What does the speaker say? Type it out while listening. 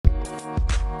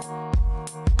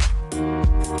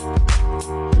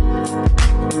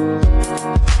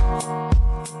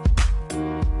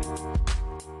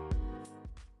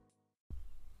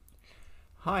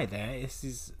Hi there, this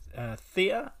is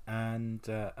Thea and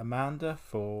Amanda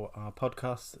for our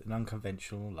podcast, An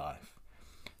Unconventional Life.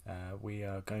 We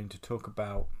are going to talk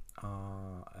about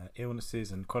our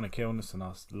illnesses and chronic illness and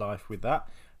our life with that.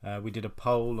 We did a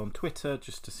poll on Twitter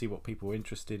just to see what people were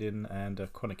interested in, and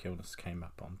chronic illness came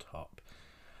up on top.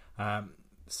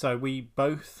 So we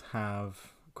both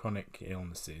have chronic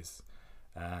illnesses,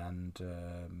 and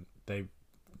they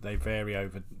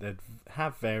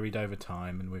have varied over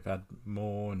time, and we've had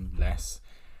more and less.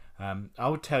 I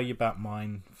would tell you about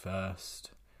mine first.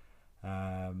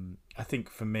 I think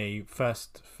for me,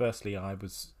 firstly,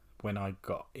 when I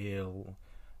got ill,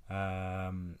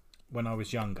 when I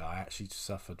was younger, I actually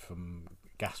suffered from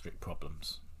gastric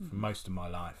problems. For most of my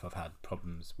life, I've had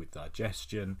problems with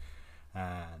digestion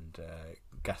and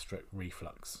gastric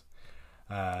reflux.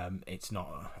 It's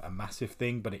not a massive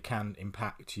thing, but it can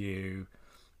impact you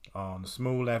on a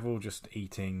small level, just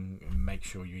eating, and make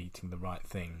sure you're eating the right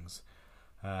things.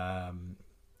 I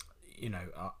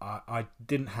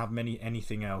didn't have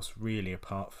anything else really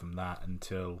apart from that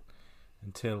until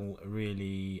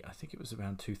really, I think it was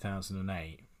around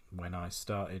 2008 when I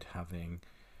started having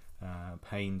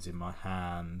pains in my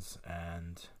hands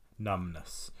and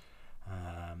numbness,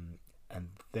 and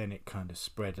then it kind of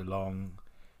spread along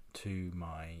to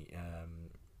my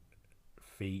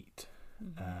feet.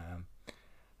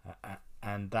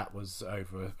 And that was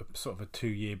over a sort of a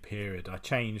 2-year period. I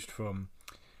changed from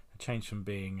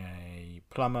being a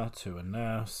plumber to a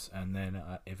nurse, and then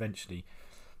eventually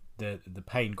the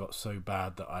pain got so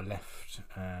bad that I left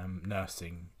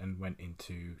nursing and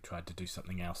tried to do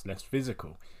something else less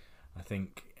physical. I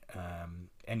think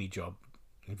any job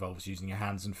involves using your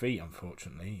hands and feet,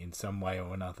 unfortunately, in some way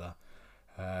or another.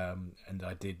 And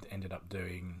I ended up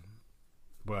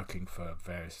working for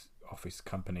various office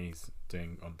companies,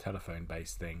 doing on telephone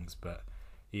based things, but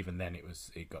even then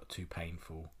it got too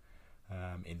painful.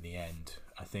 In the end,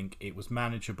 I think it was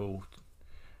manageable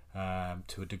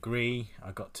to a degree.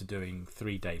 I got to doing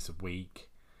 3 days a week,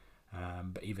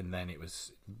 but even then it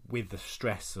was with the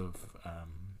stress of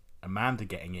Amanda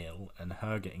getting ill and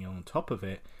her getting ill on top of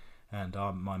it, and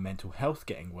my mental health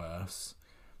getting worse.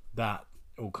 That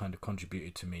all kind of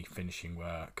contributed to me finishing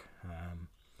work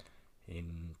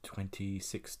in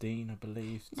 2016, I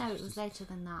believe. No, it was later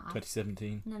than that.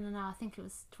 2017. No. I think it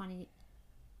was 20.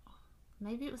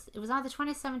 Maybe it was either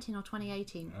 2017 or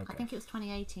 2018. Okay. I think it was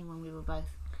 2018 when we were both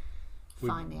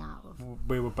finally out of.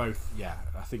 We were both, yeah.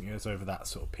 I think it was over that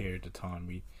sort of period of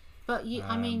time. But you,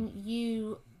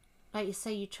 you, like you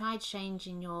say, you tried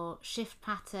changing your shift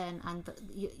pattern, and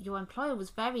your employer was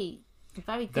very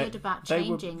good about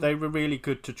changing. They were really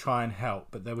good to try and help,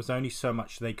 but there was only so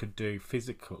much they could do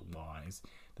physical wise.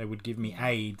 They would give me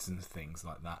aids and things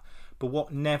like that. But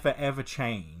what never ever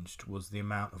changed was the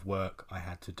amount of work I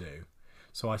had to do.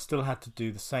 So I still had to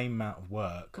do the same amount of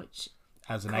work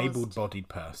as an able-bodied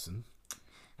person,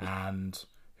 and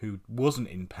who wasn't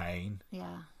in pain.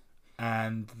 Yeah.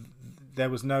 And there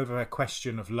was never a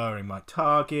question of lowering my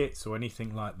targets or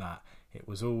anything like that. It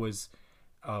was always,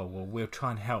 oh well, we'll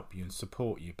try and help you and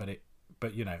support you, but it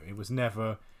was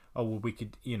never, oh well, we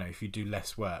could, if you do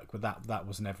less work, but that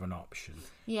was never an option.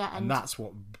 Yeah, and that's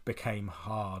what became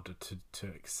harder to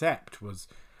accept, was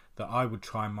that I would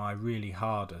try my really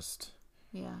hardest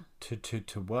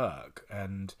to work,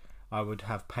 and I would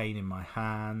have pain in my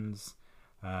hands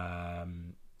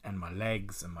and my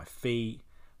legs and my feet.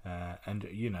 And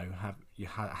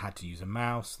had to use a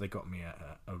mouse. They got me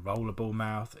a rollerball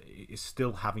mouse. It's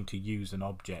still having to use an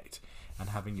object and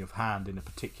having your hand in a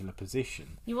particular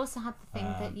position. You also had the thing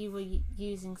that you were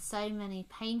using so many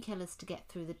painkillers to get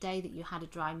through the day that you had a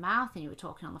dry mouth, and you were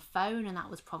talking on the phone, and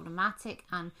that was problematic.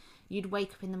 And you'd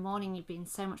wake up in the morning, you'd be in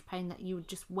so much pain that you would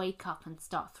just wake up and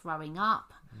start throwing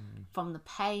up from the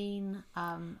pain.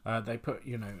 They put,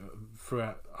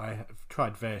 throughout, I have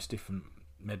tried various different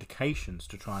medications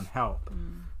to try and help,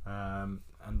 and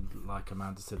like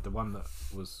Amanda said, the one that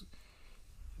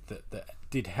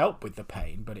did help with the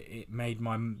pain, but it made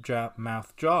my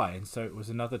mouth dry, and so it was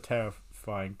another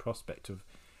terrifying prospect of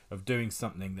doing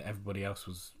something that everybody else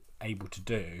was able to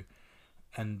do,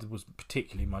 and was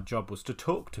particularly, my job was to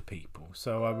talk to people,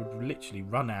 so I would literally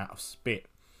run out of spit,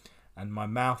 and my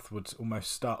mouth would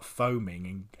almost start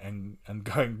foaming and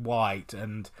going white,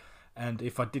 and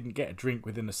if I didn't get a drink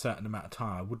within a certain amount of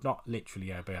time, I would not literally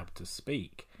be able to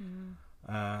speak.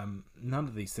 None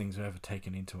of these things are ever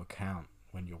taken into account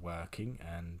when you're working,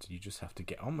 and you just have to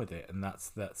get on with it. And that's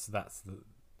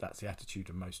the attitude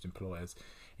of most employers.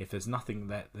 If there's nothing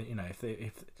that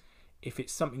if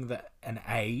it's something that an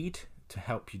aid to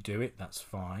help you do it, that's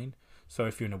fine. So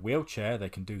if you're in a wheelchair, they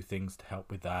can do things to help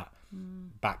with that.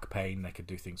 Back pain, they can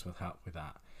do things to help with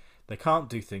that. They can't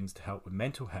do things to help with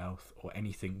mental health or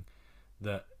anything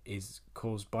that is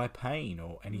caused by pain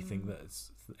or anything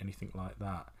that's anything like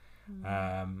that.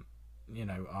 You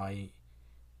know,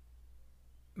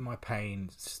 my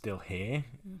pain's still here.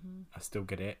 I still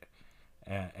get it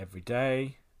every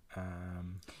day.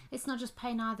 It's not just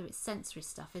pain either; it's sensory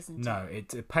stuff, isn't it? No,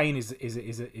 pain is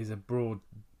a broad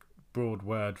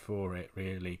word for it.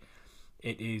 Really,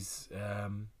 it is.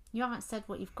 You haven't said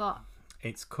what you've got.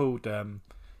 It's called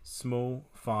small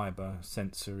fibre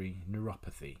sensory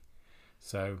neuropathy.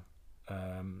 So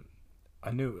I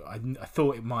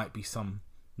thought it might be some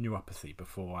neuropathy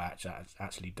before I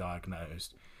actually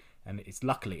diagnosed, and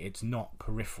luckily it's not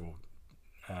peripheral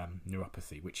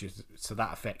neuropathy, which is so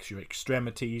that affects your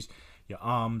extremities, your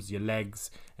arms, your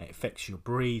legs. It affects your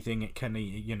breathing. It can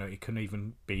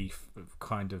even be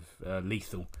kind of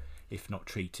lethal if not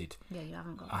treated. Yeah, you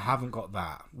haven't got that. I haven't got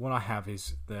that. What I have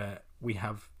is that we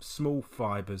have small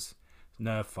fibres,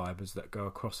 nerve fibres that go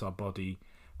across our body,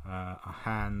 our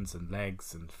hands and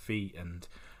legs and feet, and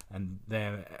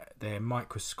they're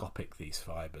microscopic, these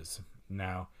fibres.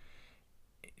 Now,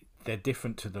 they're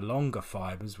different to the longer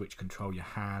fibres which control your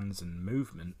hands and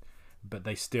movement, but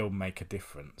they still make a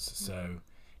difference. So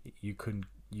you can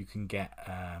get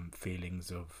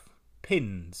feelings of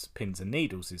pins and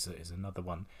needles is another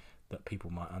one that people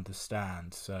might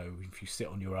understand. So if you sit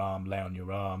on your arm, lay on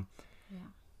your arm,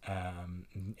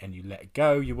 and you let it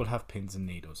go, you will have pins and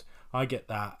needles. I get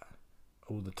that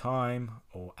all the time,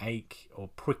 or ache or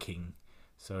pricking.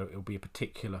 So it'll be a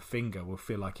particular finger will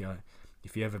feel like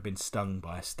if you've ever been stung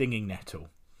by a stinging nettle,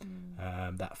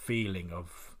 that feeling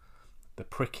of the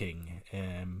pricking.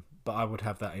 But I would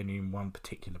have that only in one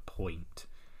particular point.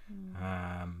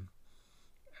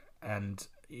 And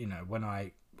you know, when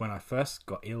I first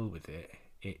got ill with it,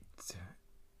 it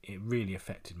really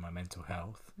affected my mental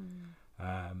health.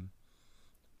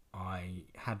 I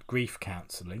had grief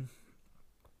counselling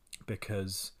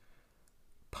because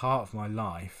part of my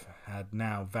life had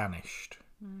now vanished.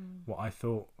 What I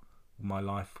thought my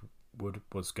life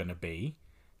was going to be,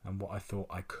 and what I thought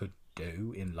I could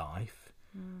do in life.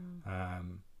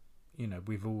 You know,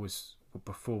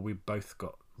 before we both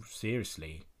got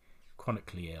seriously,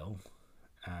 chronically ill,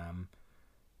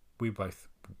 we were both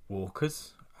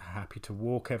walkers, happy to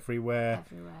walk everywhere.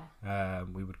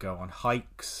 We would go on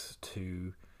hikes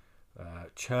to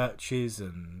churches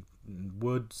and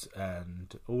woods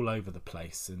and all over the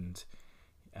place, and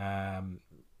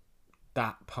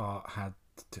that part had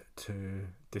to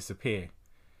disappear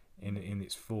in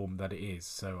its form that it is.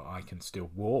 So I can still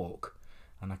walk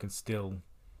and I can still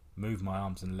move my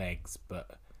arms and legs,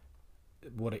 but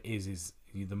what it is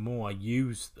the more I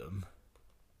use them,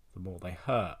 the more they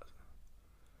hurt.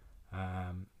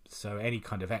 So any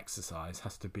kind of exercise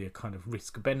has to be a kind of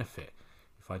risk benefit.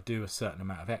 If I do a certain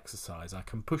amount of exercise, I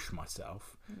can push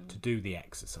myself to do the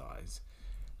exercise,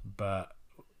 but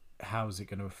how is it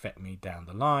going to affect me down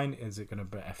the line? Is it going to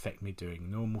affect me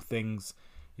doing normal things?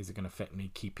 Is it going to affect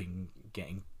me doing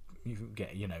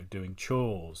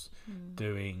chores,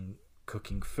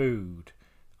 cooking food,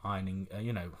 ironing?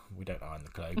 We don't iron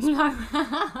the clothes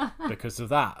because of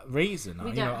that reason.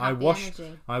 I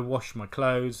wash my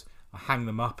clothes. I hang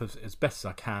them up as best as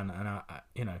I can, and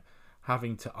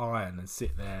having to iron and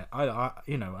sit there,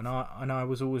 I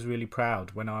was always really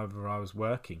proud whenever I was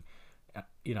working.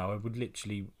 I would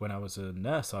literally, when I was a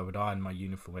nurse, I would iron my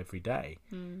uniform every day.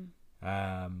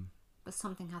 But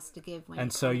something has to give.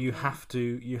 And so you have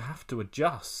to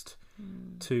adjust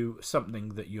to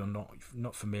something that you're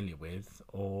not familiar with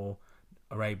or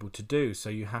are able to do. So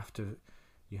you have to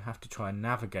try and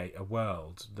navigate a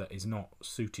world that is not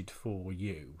suited for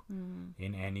you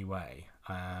in any way.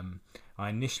 I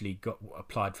initially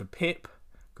applied for PIP,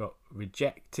 got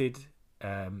rejected.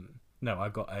 I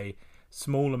got a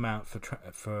small amount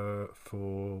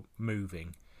for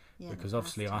moving, because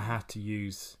obviously I had to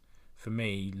use, for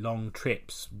me, long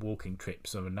trips, walking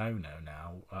trips are a no-no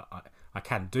now. I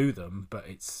can do them, but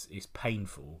it's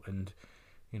painful, and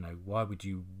why would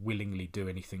you willingly do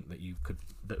anything that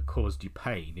caused you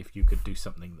pain if you could do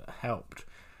something that helped?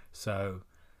 So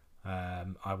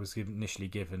I was initially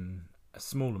given a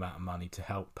small amount of money to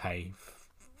help pay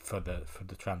for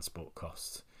the transport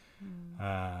costs.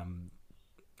 Then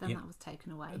that was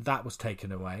taken away. That was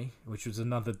taken away, which was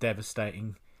another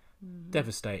devastating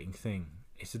thing.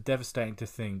 It's a devastating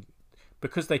thing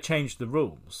because they changed the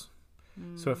rules.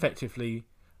 So effectively,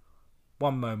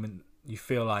 one moment you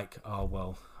feel like, oh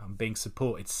well, I'm being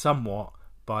supported somewhat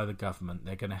by the government.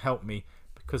 They're going to help me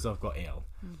because I've got ill.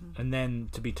 And then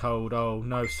to be told, oh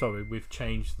no, sorry, we've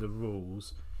changed the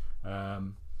rules,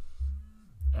 and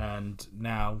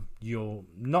now you're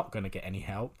not going to get any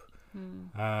help.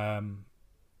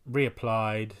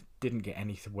 Reapplied, didn't get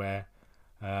anywhere,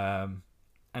 and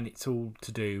it's all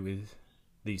to do with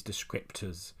these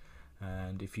descriptors.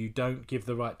 And if you don't give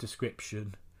the right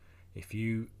description, if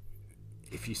you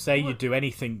say you do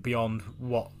anything beyond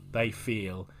what they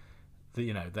feel,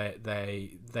 you know,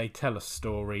 they tell a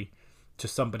story to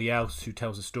somebody else who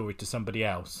tells a story to somebody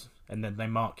else, and then they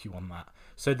mark you on that.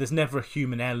 So there's never a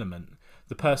human element.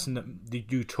 The person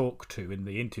that you talk to in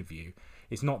the interview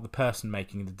is not the person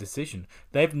making the decision.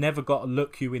 They've never got to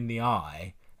look you in the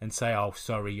eye and say, oh,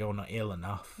 sorry, you're not ill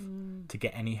enough to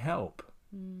get any help.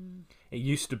 It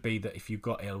used to be that if you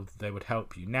got ill, they would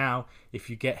help you. Now,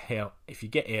 if you get ill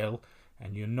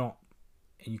and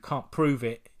you can't prove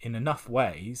it in enough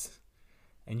ways,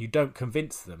 and you don't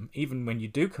convince them, even when you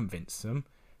do convince them,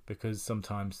 because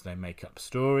sometimes they make up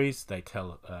stories, they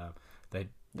tell,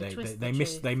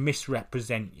 they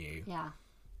misrepresent you,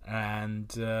 and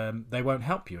they won't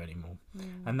help you anymore,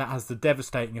 and that has the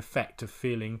devastating effect of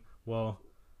feeling, well,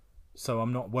 so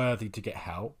I'm not worthy to get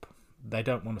help. They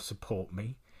don't want to support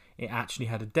me. It actually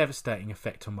had a devastating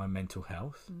effect on my mental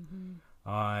health.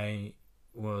 I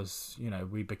was,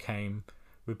 we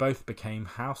both became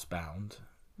housebound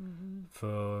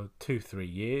for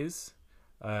 2-3 years.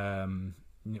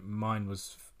 Mine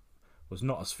was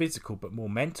not as physical, but more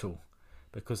mental,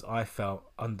 because I felt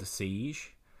under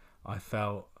siege. I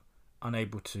felt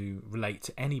unable to relate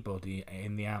to anybody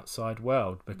in the outside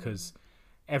world, because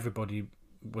everybody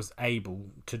was able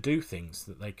to do things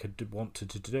that they wanted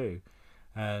to do,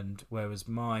 and whereas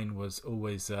mine was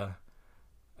always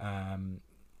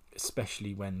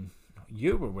especially when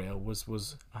you were ill,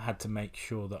 was I had to make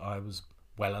sure that I was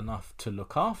well enough to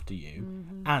look after you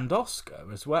and Oscar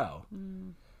as well.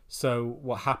 So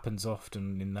what happens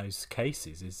often in those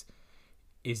cases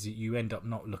is that you end up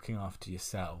not looking after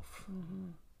yourself.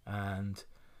 And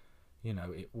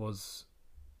it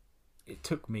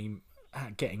took me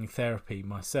getting therapy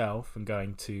myself and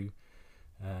going to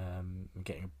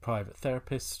getting a private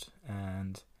therapist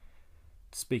and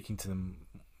speaking to them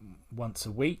once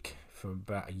a week for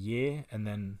about a year, and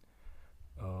then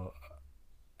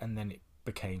it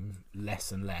became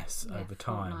less and less over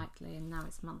time. Fortnightly, and now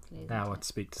it's monthly. Now I'd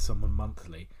speak to someone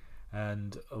monthly,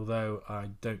 and although I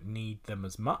don't need them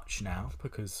as much now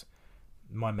because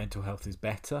my mental health is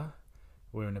better,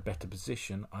 we're in a better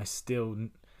position, I still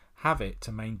have it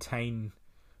to maintain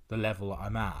the level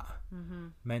I'm at.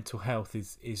 Mental health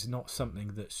is not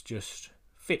something that's just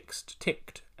fixed,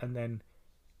 ticked, and then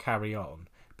carry on,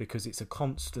 because it's a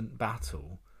constant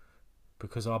battle,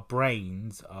 because our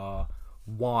brains are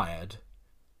wired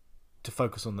to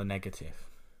focus on the negative.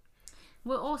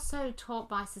 We're also taught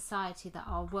by society that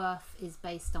our worth is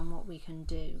based on what we can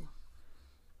do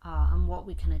and what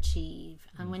we can achieve.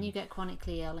 And when you get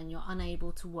chronically ill and you're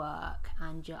unable to work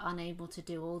and you're unable to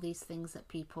do all these things that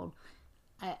people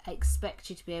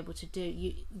expect you to be able to do,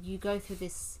 you go through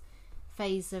this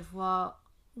phase of, well,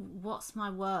 what's my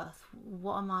worth?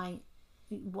 What am I?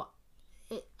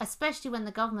 Especially when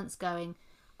the government's going,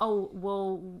 oh,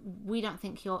 well, we don't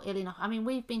think you're ill enough. I mean,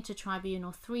 we've been to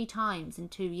tribunal 3 times in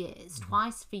 2 years,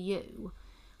 twice for you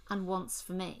and once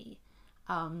for me,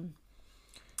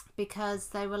 because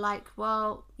they were like,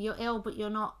 well, you're ill, but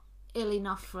you're not ill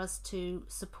enough for us to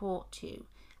support you.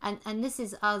 And this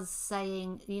is us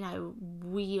saying,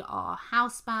 we are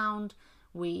housebound,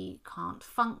 we can't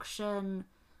function,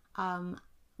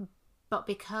 but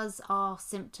because our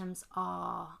symptoms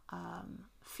are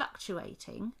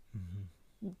fluctuating,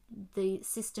 the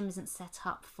system isn't set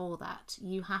up for that.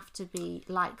 You have to be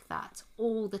like that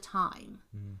all the time.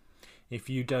 If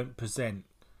you present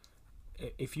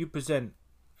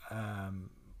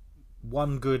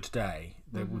one good day,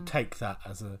 they will take that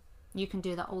as a... You can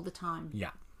do that all the time.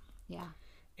 Yeah.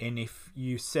 And if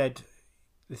you said...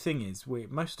 The thing is,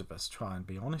 most of us try and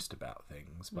be honest about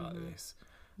things like this,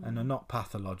 and are not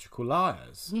pathological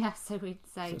liars. Yeah, so we'd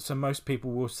say... So most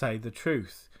people will say the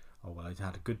truth. Oh, well, I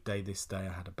had a good day this day,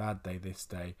 I had a bad day this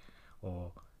day,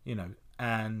 or,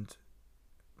 and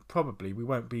probably we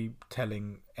won't be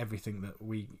telling everything that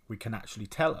we can actually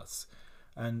tell us.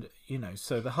 And,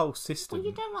 so the whole system... Well,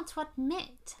 you don't want to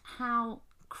admit how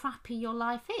crappy your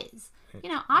life is.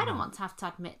 I don't want to have to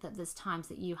admit that there's times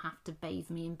that you have to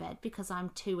bathe me in bed because I'm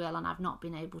too ill and I've not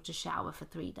been able to shower for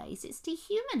 3 days. It's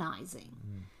dehumanising.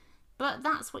 But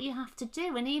that's what you have to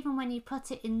do. And even when you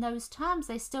put it in those terms,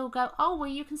 they still go, oh, well,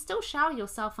 you can still shower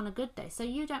yourself on a good day, so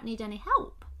you don't need any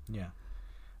help. Yeah.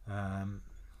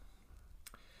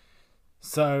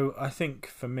 So I think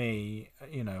for me,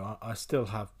 I still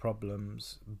have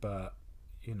problems, but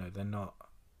they're not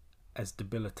as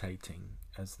debilitating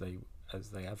as they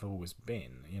have always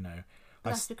been.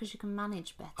 That's because you can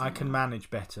manage better. I can manage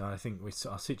better. I think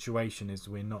our situation is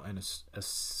we're not in a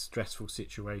stressful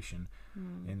situation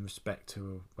in respect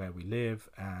to where we live,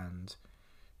 and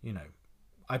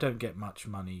I don't get much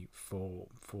money for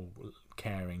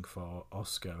caring for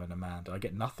Oscar and Amanda. I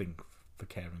get nothing for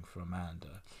caring for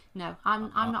Amanda. No,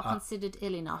 I'm not considered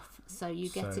ill enough, so you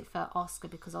get it for Oscar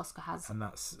because Oscar has, and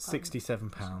that's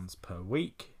 £67 per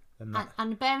week.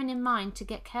 And bearing in mind, to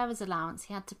get carer's allowance,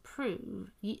 she had to prove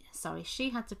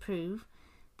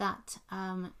that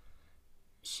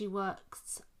she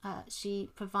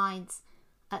provides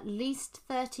at least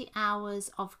 30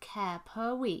 hours of care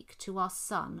per week to our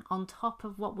son on top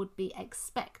of what would be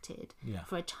expected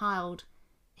for a child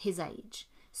his age.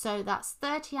 So that's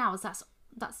 30 hours. That's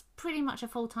pretty much a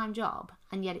full-time job,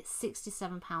 and yet it's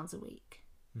 £67 a week.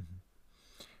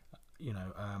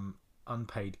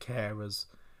 Unpaid carers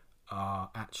are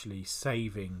actually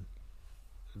saving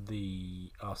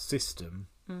our system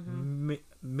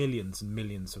millions and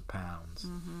millions of pounds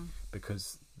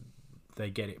because they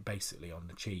get it basically on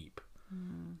the cheap.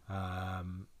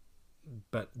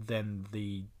 But then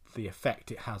the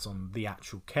effect it has on the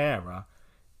actual carer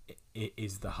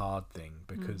is the hard thing,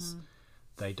 because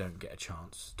they don't get a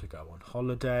chance to go on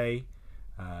holiday.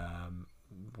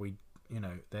 We're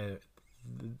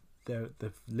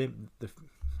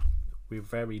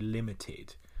very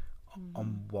limited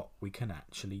on what we can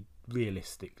actually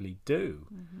realistically do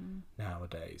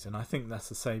nowadays, and I think that's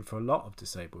the same for a lot of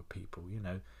disabled people.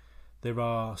 There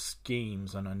are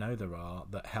schemes, and I know there are,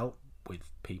 that help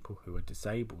with people who are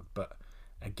disabled, but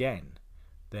again,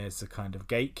 there's a kind of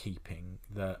gatekeeping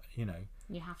that you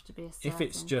have to be a if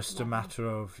it's just level. A matter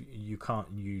of you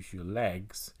can't use your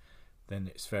legs, then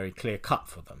it's very clear cut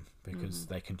for them, because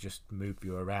they can just move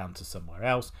you around to somewhere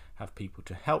else, have people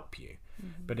to help you.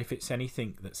 But if it's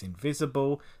anything that's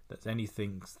invisible, that's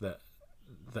anything that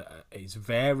is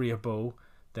variable,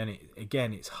 then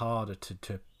it's harder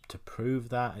to prove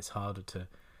that. It's harder to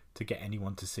get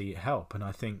anyone to see it help. And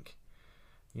I think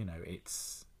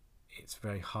it's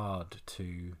very hard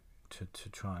to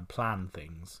try and plan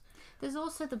things. There's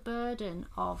also the burden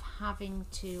of having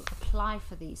to apply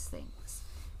for these things.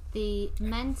 The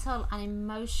mental and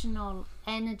emotional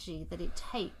energy that it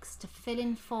takes to fill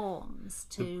in forms,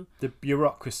 the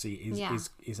bureaucracy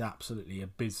is absolutely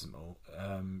abysmal.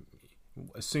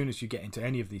 As soon as you get into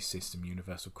any of these systems,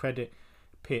 Universal Credit,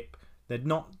 PIP, they're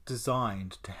not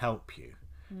designed to help you.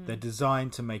 They're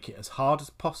designed to make it as hard as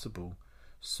possible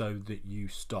so that you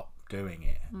stop doing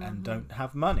it and don't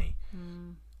have money.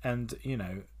 And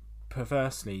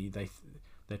perversely,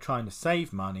 they're trying to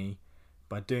save money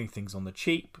by doing things on the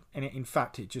cheap, and in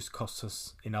fact it just costs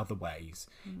us in other ways.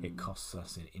 It costs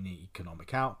us in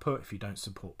economic output if you don't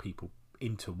support people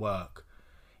into work.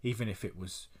 Even if it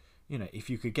was, if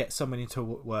you could get someone into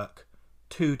work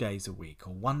 2 days a week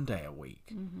or 1 day a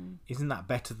week, isn't that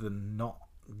better than not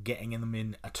getting them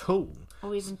in at all?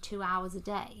 Or even 2 hours a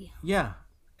day. Yeah.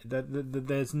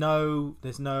 There's no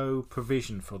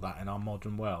provision for that in our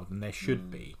modern world, and there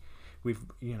should be. We've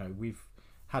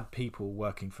had people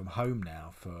working from home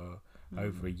now for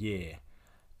over a year.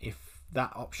 If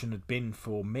that option had been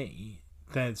for me,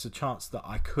 there's a chance that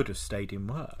I could have stayed in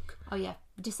work. Oh yeah,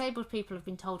 disabled people have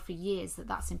been told for years that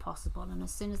that's impossible, and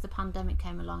as soon as the pandemic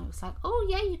came along, it was like, oh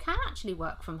yeah, you can actually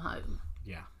work from home.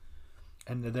 Yeah,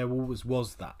 and there always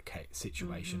was that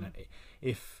situation.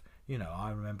 If I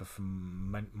remember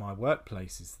from my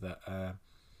workplaces that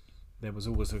there was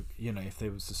always if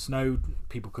there was a snow,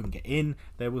 people couldn't get in,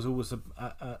 there was always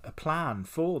a plan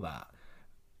for that,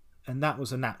 and that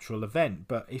was a natural event.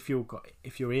 But if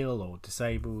you're ill or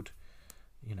disabled,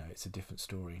 it's a different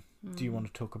story. Do you want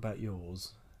to talk about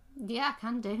yours? Yeah, I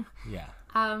can do. Yeah.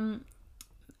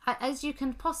 As you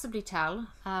can possibly tell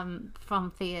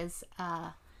from Thea's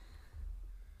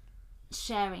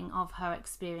sharing of her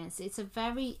experience, it's a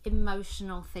very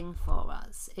emotional thing for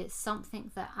us. It's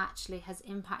something that actually has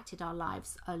impacted our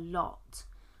lives a lot,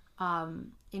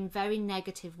 in very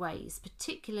negative ways,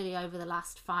 particularly over the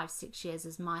last 5-6 years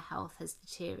as my health has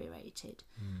deteriorated.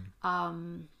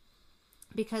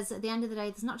 Because at the end of the day,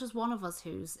 there's not just one of us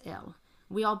who's ill.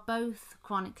 We are both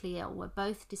chronically ill. We're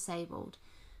both disabled.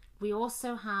 We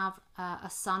also have a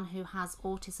son who has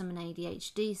autism and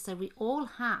ADHD, so we all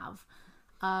have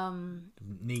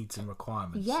needs and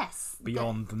requirements. Yes,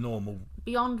 beyond the normal,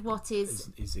 beyond what is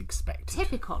expected,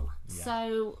 typical. Yeah.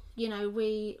 So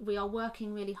we are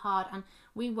working really hard, and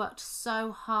we worked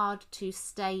so hard to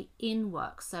stay in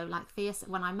work. So like Thea,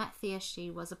 when I met Thea, she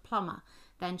was a plumber,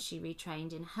 then she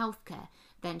retrained in healthcare,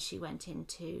 then she went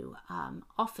into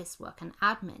office work and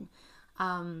admin.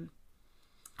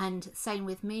 And same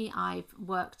with me, I've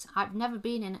never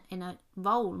been in a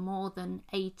role more than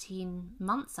 18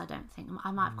 months, I don't think.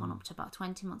 I might have gone up to about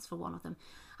 20 months for one of them.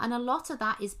 And a lot of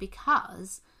that is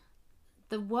because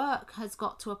the work has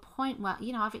got to a point where,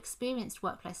 I've experienced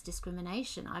workplace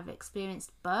discrimination. I've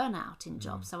experienced burnout in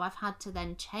jobs. So I've had to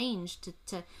then change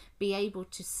to be able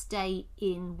to stay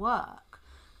in work.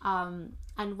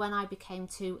 And when I became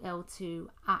too ill to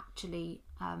actually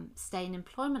stay in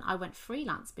employment, I went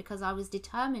freelance because I was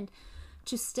determined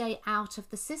to stay out of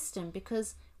the system,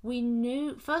 because we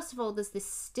knew, first of all, there's this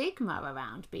stigma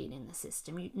around being in the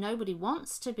system. Nobody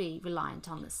wants to be reliant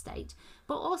on the state,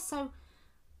 but also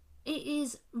it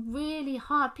is really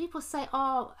hard. People say,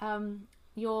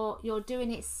 you're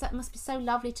doing it, it must be so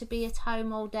lovely to be at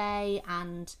home all day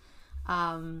and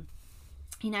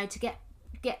to get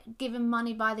given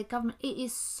money by the government. It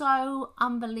is so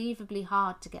unbelievably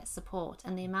hard to get support,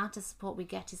 and the amount of support we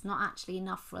get is not actually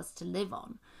enough for us to live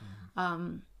on.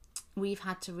 We've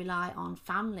had to rely on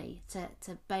family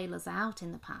to bail us out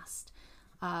in the past,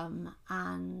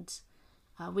 and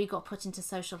we got put into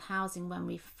social housing when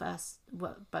we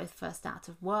were first out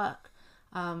of work,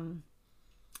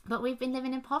 but we've been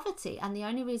living in poverty, and the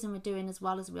only reason we're doing as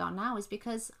well as we are now is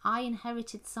because I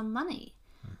inherited some money.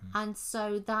 And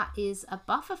so that is a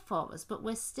buffer for us, but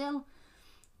we're still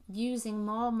using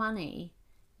more money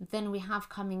than we have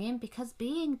coming in, because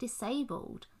being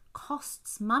disabled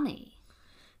costs money.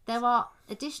 There are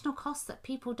additional costs that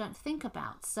people don't think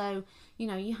about. So,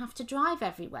 you have to drive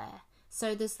everywhere.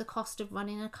 So there's the cost of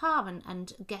running a car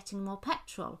and getting more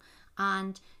petrol.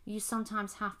 And you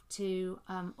sometimes have to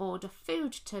order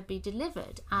food to be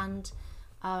delivered. And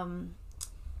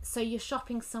so you're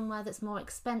shopping somewhere that's more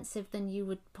expensive than you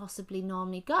would possibly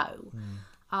normally go.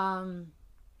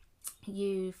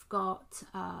 You've got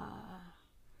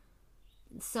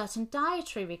certain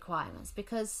dietary requirements,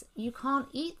 because you can't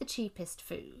eat the cheapest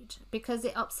food because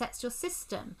it upsets your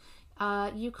system.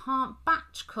 You can't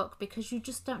batch cook because you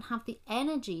just don't have the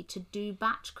energy to do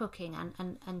batch cooking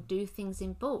and do things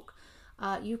in bulk.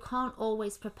 You can't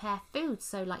always prepare food.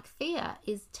 So like Thea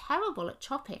is terrible at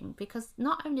chopping, because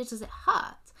not only does it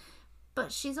hurt, but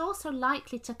she's also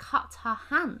likely to cut her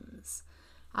hands,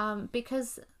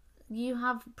 because you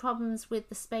have problems with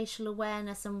the spatial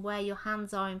awareness and where your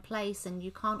hands are in place, and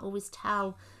you can't always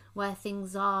tell where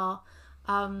things are.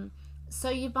 So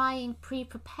you're buying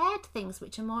pre-prepared things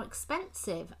which are more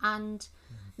expensive, and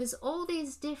there's all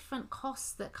these different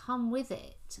costs that come with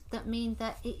it that mean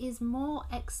that it is more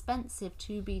expensive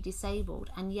to be disabled,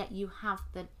 and yet you have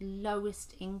the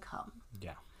lowest income.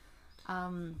 Yeah.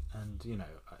 And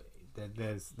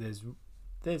there's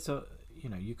a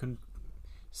you can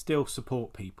still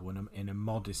support people in a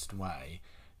modest way.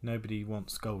 Nobody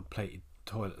wants gold-plated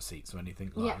toilet seats or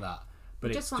anything like that. But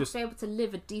you just want to be able to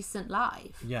live a decent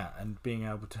life. Yeah, and being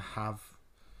able to have,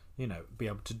 be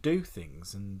able to do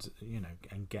things and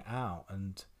and get out.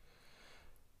 And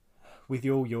with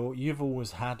you've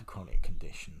always had chronic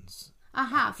conditions. I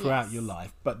have throughout your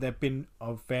life, but they've been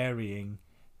of varying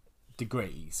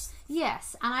degrees.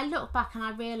 Yes, and I look back and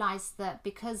I realised that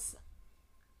because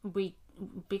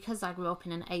I grew up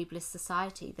in an ableist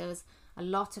society, there was a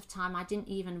lot of time I didn't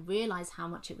even realise how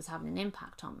much it was having an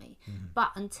impact on me.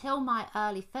 But until my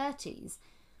early 30s,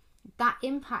 that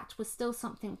impact was still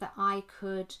something that I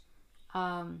could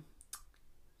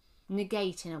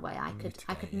negate in a way. I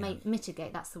could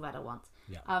mitigate. That's the word I want.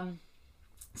 Yeah.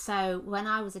 So when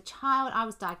I was a child, I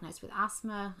was diagnosed with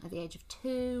asthma at the age of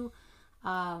 2.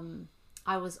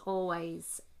 I was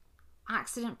always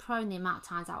accident prone. The amount of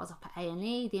times I was up at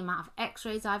A&E, the amount of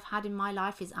x-rays I've had in my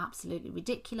life is absolutely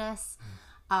ridiculous.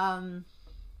 I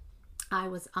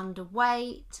was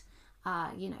underweight.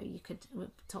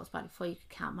 We've talked about it before, you could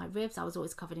count my ribs. I was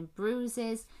always covered in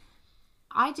bruises.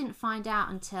 I didn't find out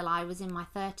until I was in my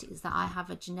 30s that I have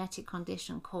a genetic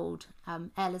condition called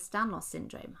Ehlers-Danlos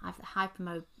syndrome. I have the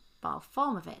hypermobile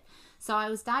form of it. So I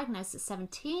was diagnosed at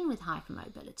 17 with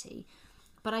hypermobility,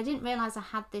 but I didn't realise I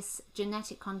had this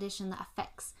genetic condition that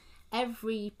affects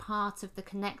every part of the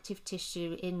connective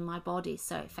tissue in my body.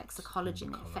 So it affects the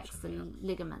collagen, it affects the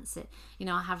ligaments.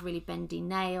 I have really bendy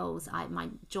nails. My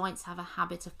joints have a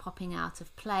habit of popping out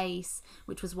of place,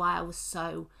 which was why I was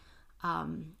so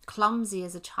clumsy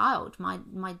as a child. My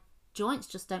joints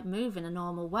just don't move in a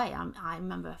normal way. I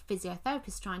remember a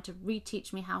physiotherapist trying to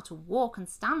reteach me how to walk and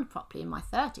stand properly in my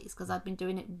 30s because I'd been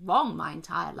doing it wrong my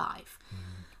entire life.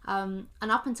 And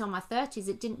up until my 30s,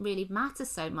 it didn't really matter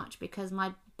so much because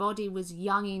my body was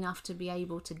young enough to be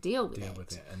able to deal with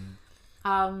it.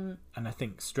 And I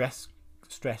think stress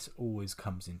always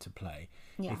comes into play.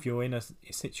 Yeah. If you're in a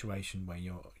situation where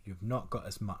you've not got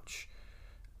as much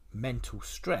mental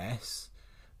stress,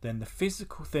 then the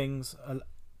physical things are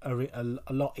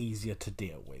a lot easier to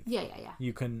deal with. Yeah.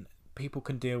 People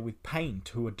can deal with pain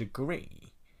to a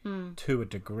degree,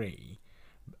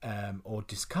 or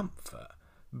discomfort,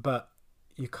 but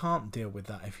you can't deal with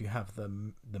that if you have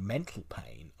the mental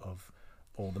pain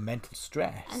or the mental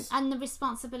stress and the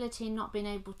responsibility in not being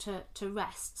able to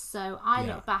rest. So I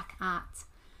look back at,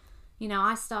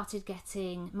 I started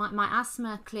getting my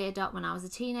asthma cleared up when I was a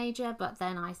teenager, but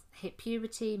then I hit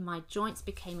puberty. My joints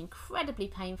became incredibly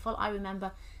painful. I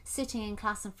remember sitting in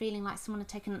class and feeling like someone had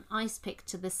taken an ice pick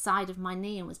to the side of my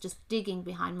knee and was just digging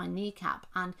behind my kneecap,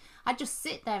 and I'd just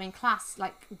sit there in class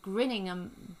like grinning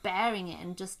and bearing it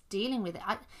and just dealing with it.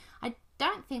 I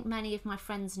don't think many of my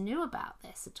friends knew about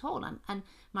this at all, and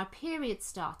my period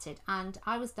started and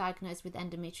I was diagnosed with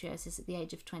endometriosis at the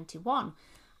age of 21.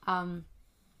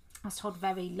 I was told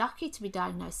very lucky to be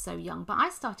diagnosed so young, but I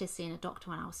started seeing a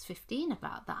doctor when I was 15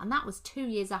 about that, and that was 2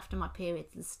 years after my period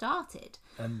had started.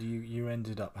 And you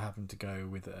ended up having to go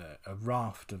with a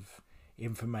raft of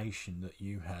information that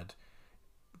you had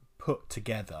put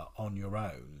together on your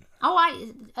own.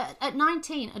 At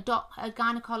 19, a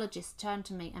gynecologist turned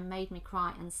to me and made me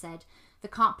cry and said,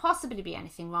 there can't possibly be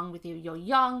anything wrong with you. You're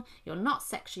young, you're not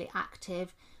sexually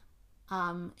active.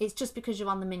 It's just because you're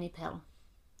on the mini pill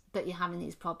that you're having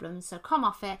these problems, so come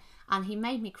off it. And he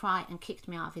made me cry and kicked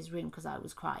me out of his room because I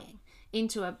was crying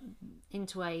into a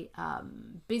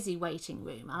busy waiting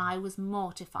room, and I was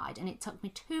mortified. And it took me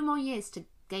 2 more years to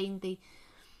gain the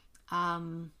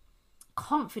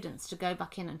confidence to go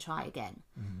back in and try again.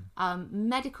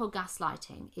 Medical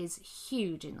gaslighting is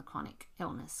huge in the chronic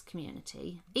illness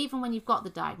community, even when you've got the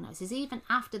diagnosis, even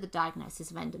after the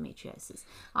diagnosis of endometriosis.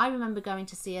 I remember going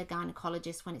to see a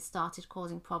gynecologist when it started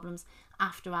causing problems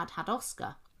after I'd had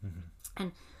Oscar.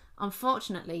 And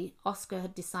unfortunately, Oscar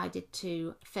had decided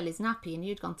to fill his nappy and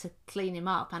you'd gone to clean him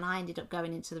up, and I ended up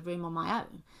going into the room on my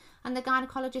own. And the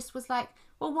gynecologist was like,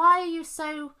 well, why are you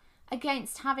so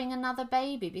against having another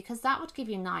baby? Because that would give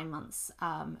you 9 months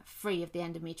free of the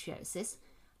endometriosis.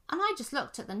 And I just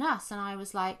looked at the nurse and I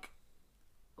was like,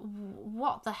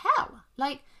 what the hell?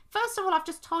 Like, first of all, I've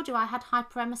just told you I had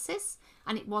hyperemesis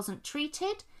and it wasn't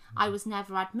treated. I was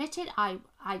never admitted. I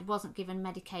wasn't given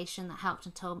medication that helped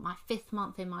until my 5th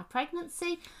month in my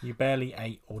pregnancy. You barely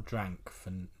ate or drank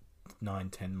for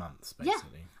 9-10 months,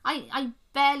 basically. Yeah, I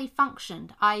barely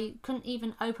functioned. I couldn't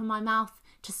even open my mouth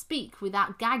to speak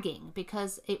without gagging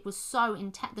because it was so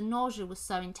intense. The nausea was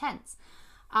so intense.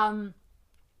 And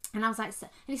I was like, and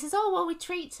he says, oh, well, we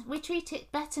treat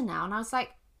it better now. And I was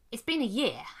like, it's been a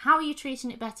year. How are you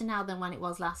treating it better now than when it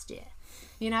was last year?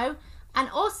 And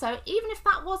also, even if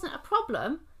that wasn't a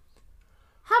problem,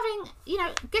 having,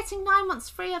 getting 9 months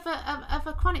free of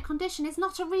a chronic condition is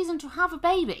not a reason to have a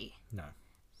baby. No.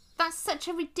 That's such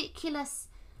a ridiculous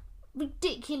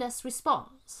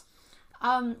response.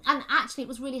 And actually, it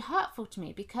was really hurtful to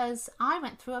me because I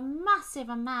went through a massive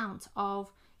amount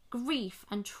of grief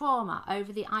and trauma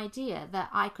over the idea that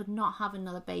I could not have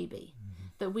another baby.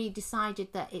 That we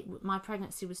decided that my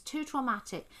pregnancy was too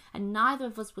traumatic and neither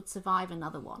of us would survive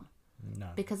another one. No.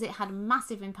 Because it had a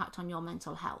massive impact on your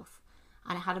mental health,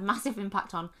 and it had a massive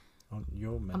impact on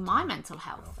my mental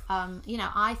health.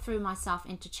 I threw myself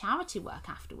into charity work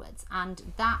afterwards,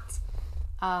 and that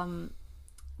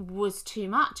was too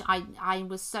much. I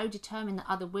was so determined that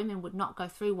other women would not go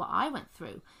through what I went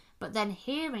through, but then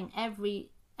hearing every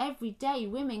day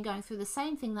women going through the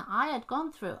same thing that I had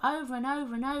gone through over and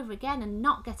over and over again, and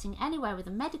not getting anywhere with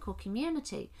the medical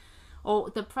community, or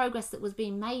the progress that was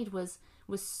being made was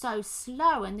so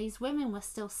slow, and these women were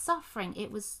still suffering.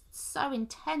 It was so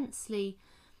intensely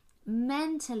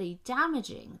mentally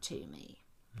damaging to me.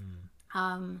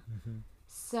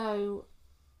 So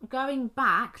going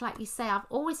back, like you say, I've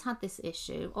always had this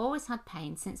issue, always had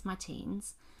pain since my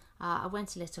teens. I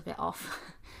went a little bit off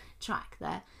track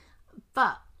there,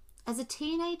 but as a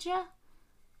teenager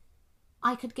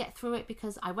I could get through it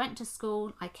because I went to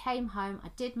school, I came home, I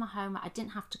did my homework, I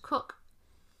didn't have to cook.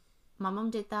 My mum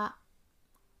did that.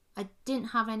 I didn't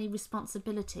have any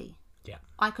responsibility. Yeah.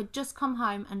 I could just come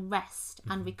home and rest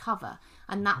and recover,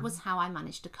 and that was how I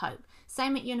managed to cope.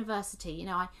 Same at university, you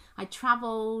know, I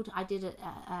travelled, I did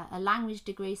a language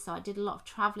degree, so I did a lot of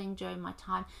travelling during my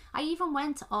time. I even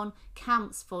went on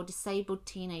camps for disabled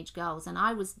teenage girls, and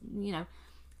I was, you know,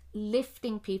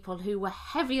 lifting people who were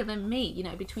heavier than me, you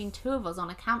know, between two of us on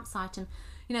a campsite. And,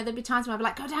 you know, there'd be times where I'd be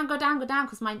like, go down, go down, go down,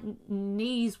 because my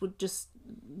knees would just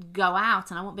go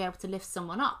out and I won't be able to lift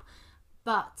someone up.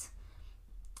 But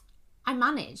I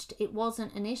managed. It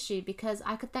wasn't an issue because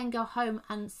I could then go home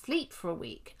and sleep for a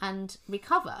week and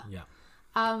recover. Yeah.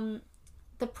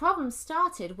 The problem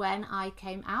started when I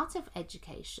came out of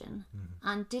education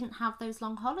and didn't have those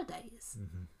long holidays.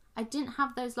 I didn't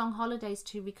have those long holidays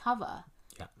to recover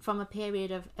from a period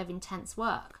of intense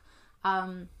work.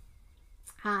 And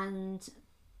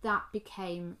that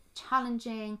became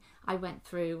challenging. I went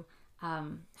through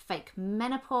fake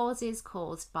menopauses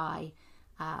caused by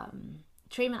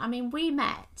treatment. I mean, we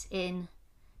met in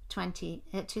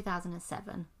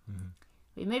 2007.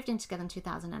 We moved in together in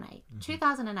 2008.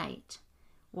 2008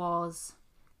 was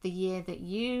the year that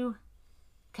you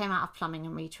came out of plumbing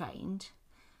and retrained,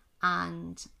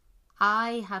 and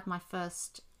I had my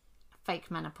first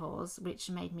fake menopause, which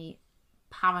made me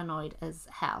paranoid as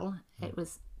hell. It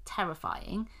was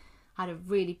terrifying. I had a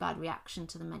really bad reaction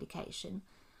to the medication.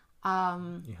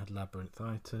 You had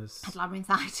labyrinthitis. I had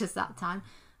labyrinthitis that time.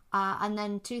 And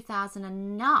then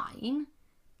 2009,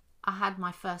 I had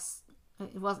my first,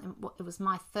 it was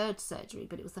my third surgery,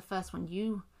 but it was the first one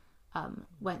you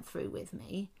went through with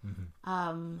me.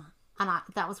 And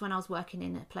that was when I was working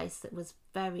in a place that was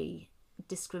very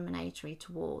discriminatory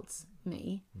towards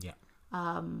me. Yeah.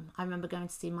 I remember going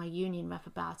to see my union rep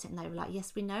about it, and they were like,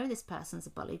 yes, we know this person's a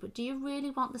bully, but do you really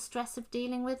want the stress of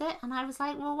dealing with it? And I was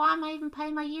like, well, why am I even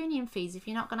paying my union fees if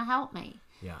you're not going to help me?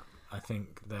 Yeah, I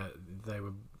think that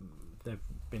they've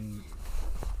been,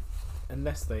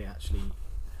 unless they actually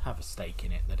have a stake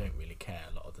in it, they don't really care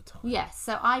a lot of the time. Yes,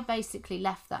 so I basically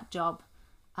left that job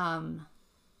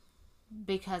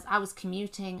because I was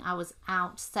commuting. I was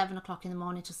out 7 o'clock in the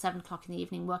morning till 7 o'clock in the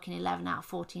evening, working 11 out of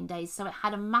 14 days. So it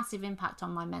had a massive impact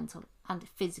on my mental and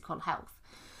physical health.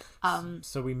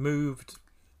 So we moved.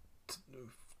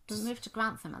 We moved to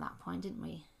Grantham at that point, didn't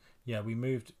we? Yeah, we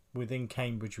moved within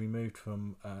Cambridge. We moved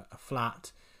from a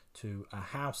flat to a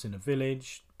house in a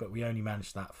village, but we only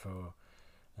managed that for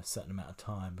a certain amount of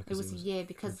time because it was a year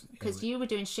because you were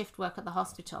doing shift work at the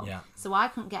hospital. Yeah. So I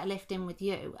couldn't get a lift in with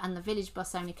you, and the village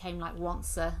bus only came like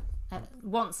once a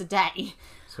day.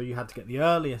 So you had to get the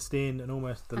earliest in and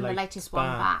almost the latest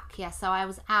one back. Yeah. So I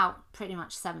was out pretty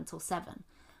much 7 till 7.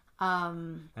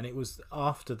 And it was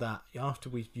after that, after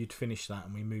you'd finished that,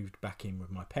 and we moved back in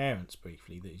with my parents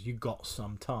briefly, that you got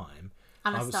some time.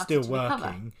 And I was still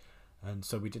working, and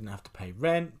so we didn't have to pay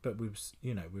rent, but we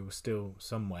were still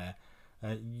somewhere.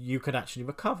 You could actually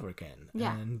recover again.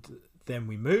 Yeah. And then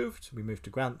we moved to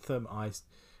Grantham. I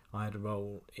had a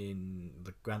role in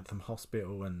the Grantham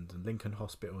Hospital and the Lincoln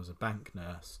Hospital as a bank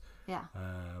nurse. Yeah.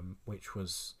 Which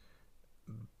was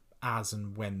as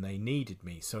and when they needed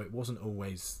me. So there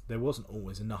wasn't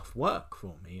always enough work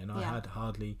for me, and I had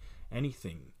hardly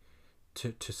anything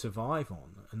to survive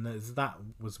on. And that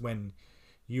was when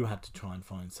you had to try and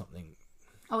find something.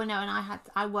 Oh no, and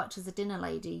I worked as a dinner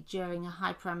lady during a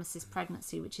hyperemesis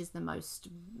pregnancy, which is the most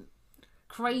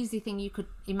crazy thing you could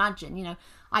imagine. You know,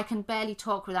 I can barely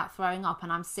talk without throwing up,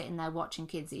 and I'm sitting there watching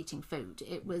kids eating food.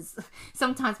 It was,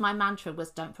 sometimes my mantra was,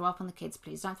 don't throw up on the kids,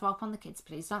 please don't throw up on the kids,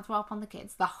 please don't throw up on the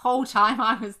kids, the whole time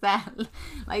I was there,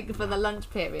 like for the lunch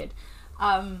period.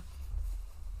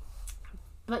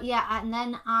 But yeah, and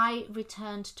then I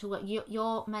returned to work.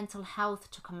 Your mental health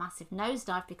took a massive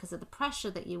nosedive because of the pressure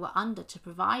that you were under to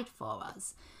provide for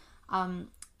us. And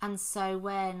so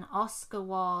when Oscar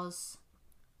was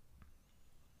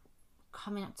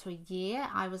coming up to a year,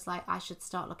 I was like, I should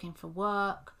start looking for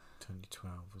work.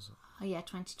 2012 was it? Oh yeah,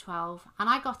 2012. And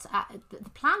I got the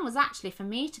plan was actually for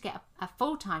me to get a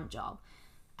full-time job,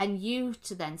 and you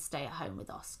to then stay at home with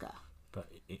Oscar. But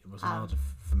it was harder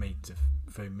for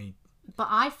me. But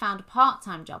I found a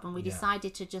part-time job, and we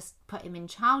decided to just put him in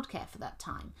childcare for that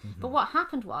time. Mm-hmm. But what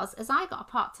happened was, as I got a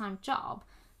part-time job,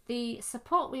 the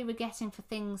support we were getting for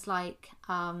things like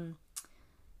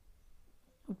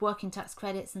working tax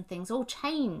credits and things all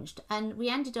changed, and we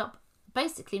ended up,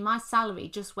 basically my salary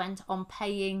just went on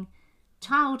paying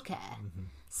childcare. Mm-hmm.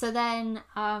 So then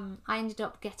I ended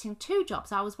up getting 2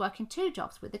 jobs. I was working 2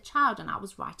 jobs with a child, and I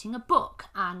was writing a book,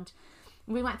 and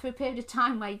we went through a period of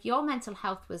time where your mental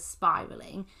health was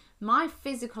spiraling. My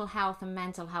physical health and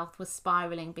mental health was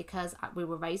spiraling because we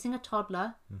were raising a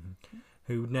toddler. Mm-hmm.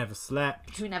 who never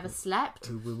slept.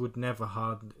 Who would never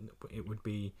it would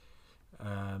be,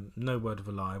 no word of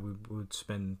a lie, we would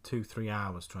spend 2-3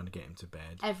 hours trying to get him to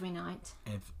bed. Every night.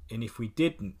 And if we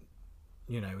didn't,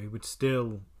 he would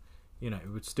still,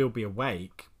 it would still be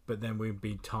awake, but then we'd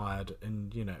be tired,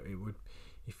 and, it would,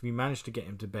 if we managed to get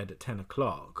him to bed at 10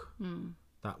 o'clock,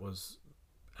 that was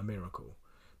a miracle.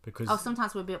 Because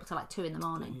sometimes we'd be up to like 2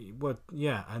 a.m. Well,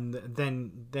 yeah, and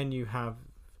then you have,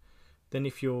 then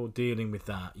if you're dealing with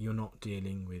that, you're not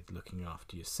dealing with looking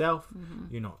after yourself.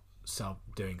 You're not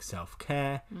doing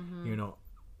self-care. You're not,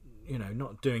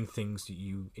 not doing things that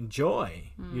you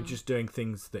enjoy. You're just doing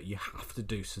things that you have to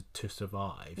do to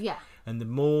survive. Yeah. And the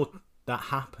more that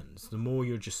happens, the more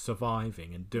you're just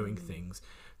surviving and doing things,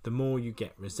 the more you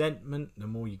get resentment, the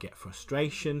more you get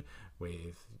frustration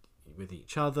with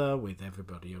each other, with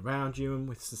everybody around you, and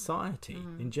with society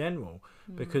in general,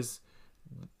 because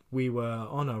we were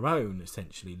on our own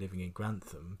essentially living in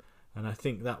Grantham, and I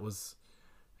think that was,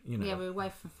 we were away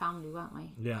from family, weren't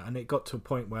we? Yeah, and it got to a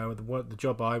point where the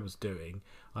job I was doing,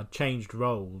 I'd changed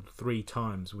role 3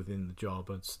 times within the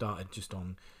job. I'd started just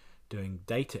on doing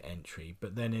data entry,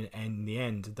 but then in the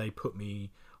end they put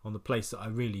me on the place that I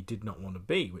really did not want to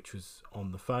be, which was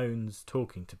on the phones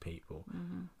talking to people.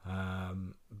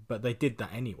 But they did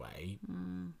that anyway,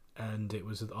 and it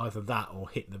was either that or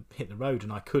hit the road,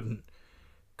 and I couldn't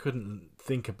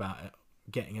think about it,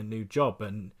 getting a new job.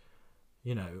 And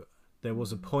there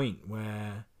was a point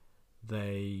where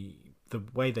the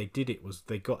way they did it was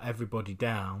they got everybody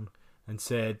down and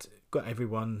got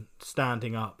everyone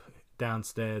standing up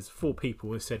downstairs, 4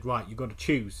 people, and said, right, you've got to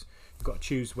choose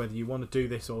whether you want to do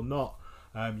this or not.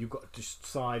 You've got to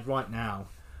decide right now.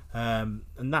 And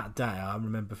that day I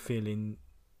remember feeling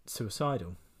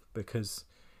suicidal, because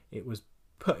it was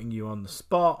putting you on the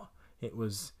spot. It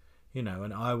was,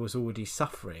 and I was already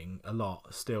suffering a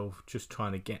lot still, just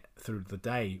trying to get through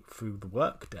the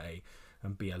work day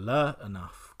and be alert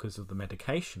enough because of the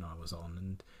medication I was on.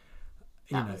 And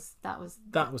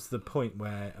that was the point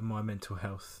where my mental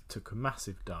health took a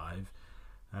massive dive.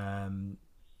 And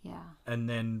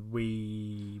then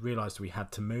we realised we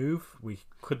had to move. We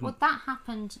couldn't. Well, that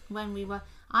happened when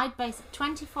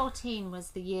 2014 was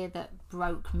the year that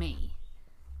broke me.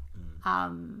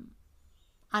 And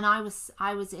I was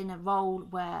in a role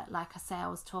where, like I say, I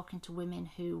was talking to women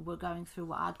who were going through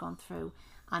what I'd gone through,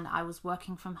 and I was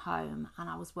working from home, and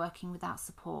I was working without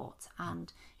support,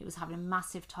 and it was having a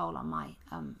massive toll on my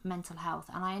mental health.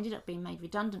 And I ended up being made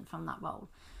redundant from that role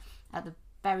at the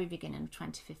very beginning of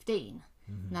 2015.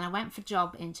 And then I went for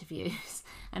job interviews,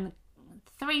 and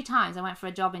 3 times I went for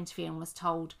a job interview and was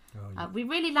told, we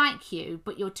really like you,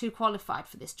 but you're too qualified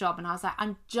for this job. And I was like,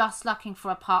 I'm just looking for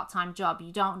a part-time job.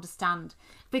 You don't understand.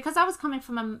 Because I was coming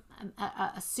from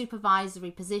a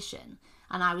supervisory position,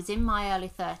 and I was in my early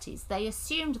 30s, they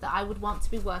assumed that I would want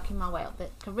to be working my way up the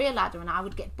career ladder, and I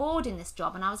would get bored in this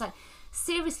job. And I was like,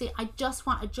 seriously, I just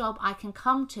want a job I can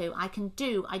come to, I can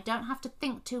do, I don't have to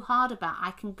think too hard about.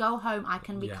 I can go home, I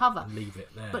can recover. Leave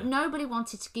it there. But nobody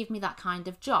wanted to give me that kind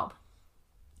of job.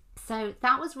 So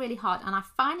that was really hard, and I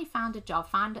finally found a job,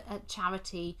 found a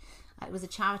charity. It was a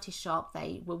charity shop.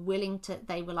 They were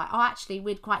like, oh, actually,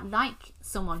 we'd quite like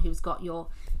someone who's got your...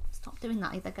 Stop doing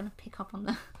that, they're going to pick up on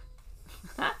the...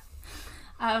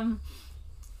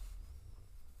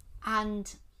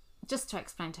 And just to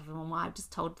explain to everyone why, I've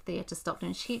just told Thea to stop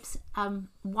doing. She keeps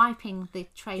wiping the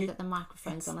tray that the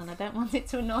microphone's on, and I don't want it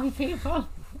to annoy people.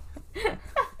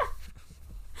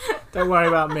 Don't worry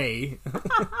about me.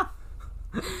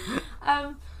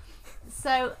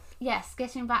 So yes,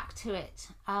 getting back to it,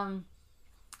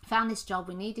 found this job.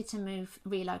 We needed to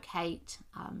relocate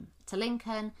to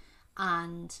Lincoln,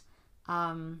 and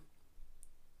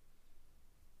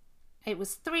it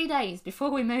was 3 days before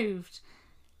we moved,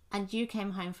 and you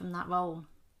came home from that role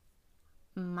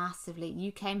massively.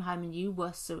 You came home and you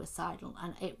were suicidal,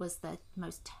 and it was the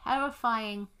most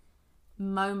terrifying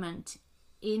moment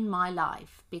in my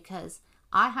life, because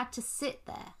I had to sit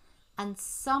there, and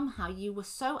somehow you were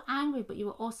so angry, but you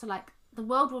were also like, the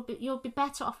world you'll be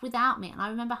better off without me. And I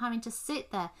remember having to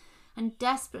sit there and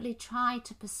desperately try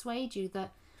to persuade you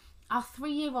that our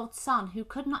 3-year-old son, who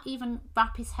could not even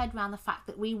wrap his head around the fact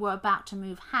that we were about to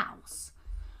move house,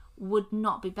 would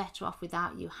not be better off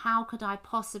without you. How could I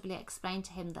possibly explain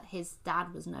to him that his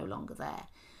dad was no longer there?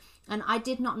 And I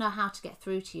did not know how to get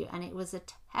through to you, and it was a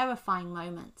terrifying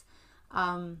moment.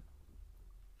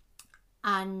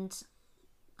 And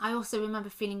I also remember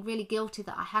feeling really guilty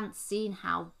that I hadn't seen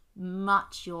how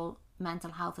much your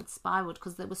mental health had spiraled,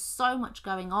 because there was so much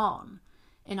going on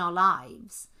in our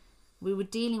lives we were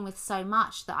dealing with so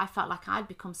much that I felt like I'd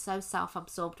become so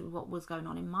self-absorbed with what was going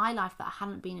on in my life that I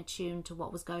hadn't been attuned to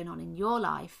what was going on in your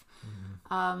life.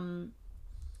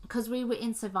 Because we were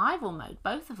in survival mode,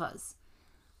 both of us.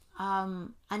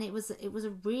 And it was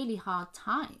a really hard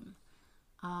time.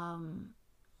 I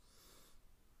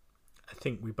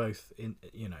think we both,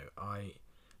 I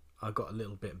got a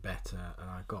little bit better and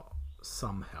I got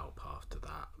some help after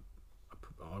that.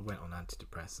 I went on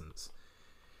antidepressants,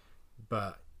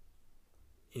 but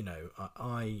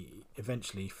I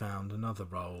eventually found another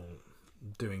role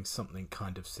doing something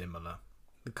kind of similar.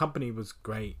 The company was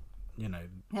great,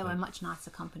 They were a much nicer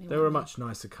company. They were a much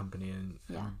nicer company and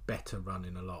better run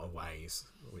in a lot of ways,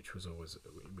 which was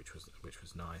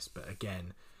nice. But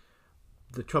again,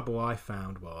 the trouble I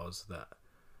found was that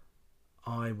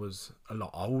I was a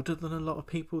lot older than a lot of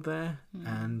people there,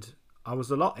 and I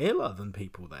was a lot iller than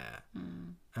people there,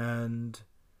 and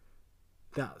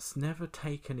that's never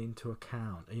taken into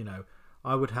account.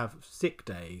 I would have sick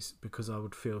days because I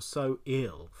would feel so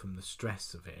ill from the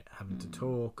stress of it, having to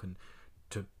talk and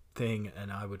to thing,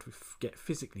 and I would get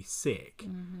physically sick.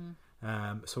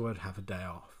 So I'd have a day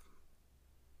off,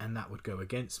 and that would go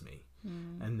against me.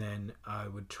 And then I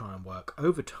would try and work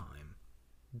overtime,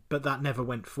 but that never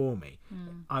went for me.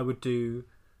 I would do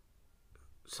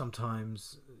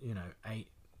sometimes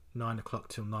 8-9 o'clock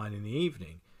till 9 in the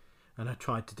evening, and I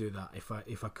tried to do that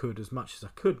if I could, as much as I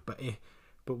could, but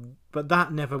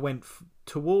that never went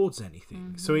towards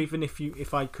anything. So even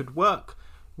if I could work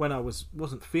when I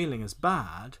wasn't feeling as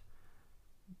bad,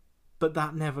 but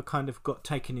that never kind of got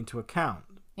taken into account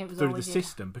through the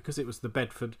system, because it was the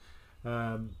Bedford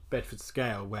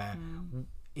scale where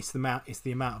it's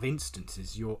the amount of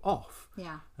instances you're off.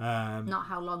 Not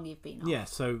how long you've been off. Yeah,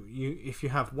 so if you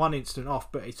have one instant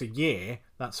off, but it's a year,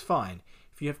 that's fine.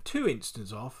 If you have 2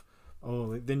 instances off,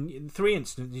 or then 3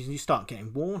 instances, you start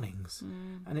getting warnings,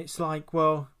 and it's like,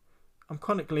 well, I'm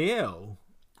chronically ill.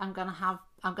 I'm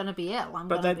gonna be ill.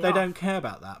 But they don't care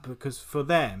about that, because for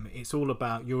them it's all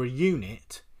about you're a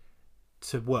unit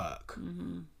to work.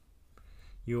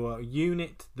 You're a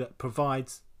unit that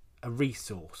provides a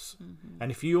resource,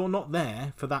 and if you're not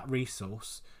there for that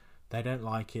resource, they don't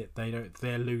like it.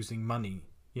 They're losing money.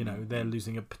 They're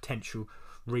losing a potential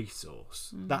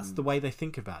resource. That's the way they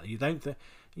think about it. You don't.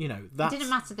 It didn't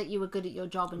matter that you were good at your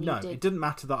job, and it didn't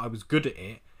matter that I was good at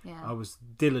it. I was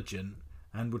diligent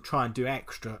and would try and do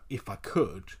extra if I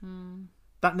could.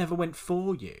 That never went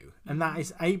for you, and that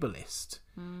is ableist.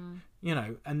 And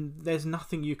there's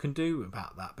nothing you can do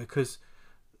about that, because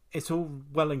it's all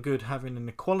well and good having an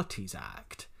Equalities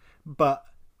Act, but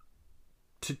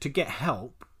to get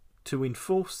help to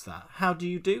enforce that, how do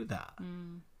you do that?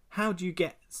 How do you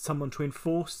get someone to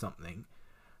enforce something?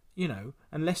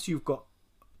 Unless you've got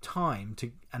time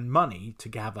and money to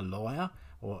have a lawyer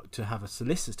or to have a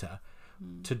solicitor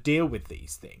to deal with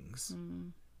these things,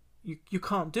 you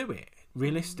can't do it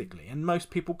realistically, and most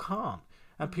people can't.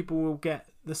 And people will get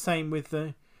the same with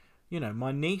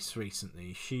my niece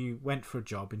recently. She went for a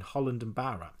job in Holland and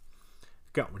Barrett,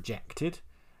 got rejected,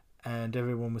 and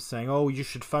everyone was saying, oh, you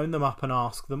should phone them up and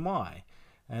ask them why.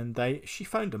 And she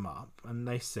phoned them up, and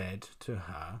they said to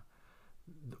her,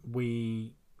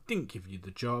 we didn't give you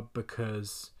the job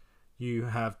because you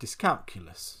have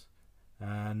dyscalculus,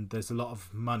 and there's a lot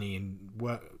of money in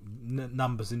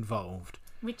numbers involved,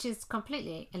 which is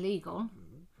completely illegal.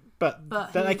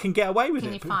 But they can get away with it.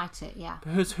 Can you fight it? Yeah.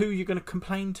 Because who are you going to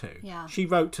complain to? Yeah. She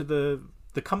wrote to the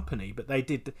company, but they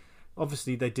did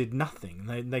nothing.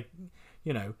 They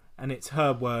and it's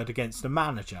her word against the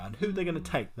manager. And who they're going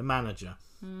to take? The manager.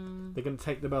 They're going to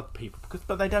take the other people,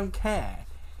 but they don't care,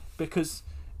 because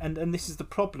and this is the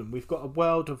problem. We've got a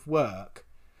world of work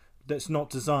that's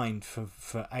not designed for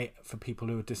people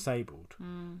who are disabled.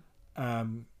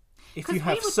 If you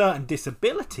have certain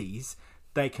disabilities,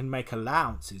 they can make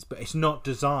allowances, but it's not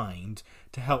designed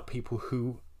to help people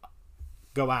who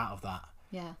go out of that.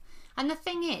 Yeah. And the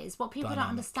thing is, what people don't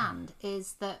understand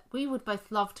is that we would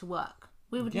both love to work.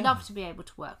 We would love to be able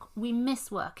to work. We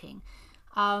miss working.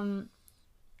 You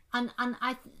kind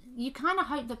of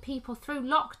hope that people through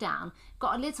lockdown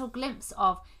got a little glimpse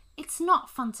of, it's not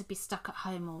fun to be stuck at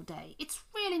home all day. It's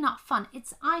really not fun.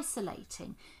 It's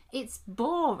isolating. It's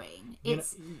boring.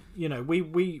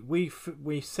 We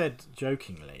said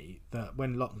jokingly that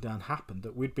when lockdown happened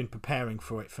that we'd been preparing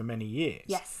for it for many years.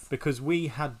 Yes. Because we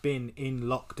had been in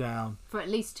lockdown for at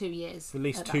least 2 years. For at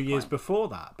least 2 years before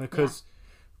that, because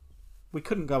we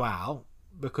couldn't go out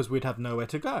because we'd have nowhere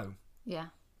to go. Yeah.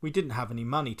 We didn't have any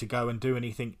money to go and do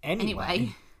anything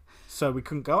anyway. So we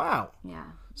couldn't go out.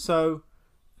 Yeah. So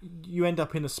you end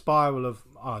up in a spiral of,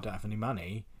 I don't have any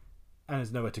money, and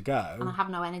there's nowhere to go, and I have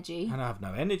no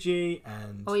energy,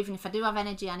 and or even if I do have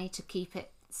energy, I need to keep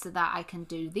it so that I can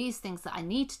do these things that I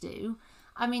need to do.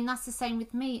 I mean, that's the same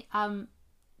with me.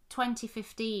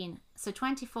 2015, so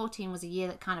 2014 was a year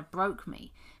that kind of broke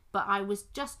me, but I was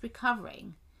just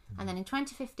recovering, and then in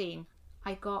 2015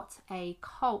 I got a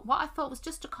cold, what I thought was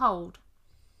just a cold,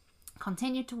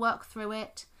 continued to work through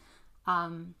it,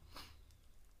 and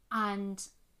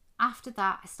after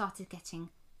that I started getting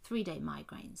 3-day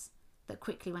migraines that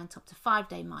quickly went up to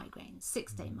 5-day migraines,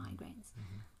 6-day migraines.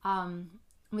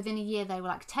 Within a year they were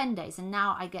like 10 days, and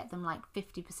now I get them like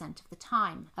 50% of the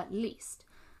time at least.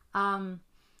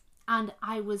 And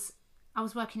I was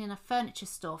working in a furniture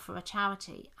store for a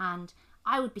charity, and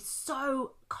I would be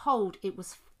so cold it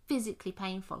was physically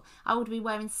painful. I would be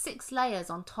wearing 6 layers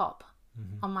on top,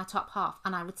 on my top half,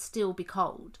 and I would still be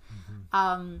cold.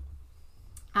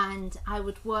 And I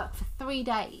would work for 3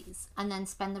 days and then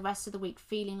spend the rest of the week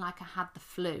feeling like I had the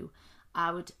flu.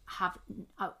 I would have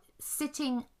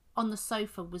sitting on the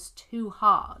sofa was too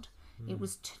hard. It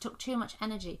was took too much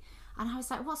energy, and I was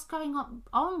like, what's going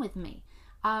on with me?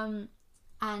 And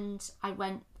I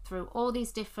went through all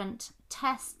these different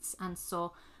tests and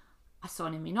I saw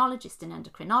an immunologist, an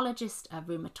endocrinologist, a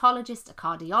rheumatologist, a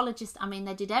cardiologist. I mean,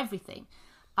 they did everything.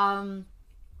 And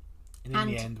in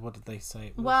the end, what did they say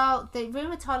it was? Well, the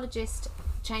rheumatologist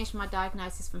changed my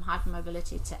diagnosis from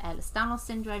hypermobility to Ehlers-Danlos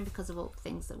syndrome because of all the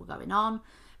things that were going on.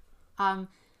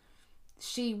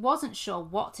 She wasn't sure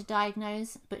what to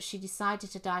diagnose, but she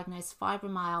decided to diagnose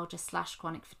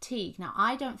fibromyalgia/chronic fatigue. Now,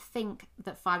 I don't think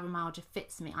that fibromyalgia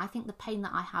fits me. I think the pain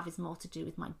that I have is more to do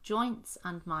with my joints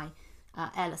and my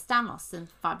Ehlers-Danlos than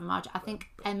fibromyalgia. I think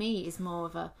ME is more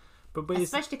of a...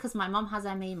 especially because my mum has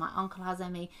ME, my uncle has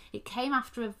ME. It came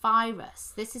after a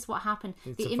virus. This is what happened.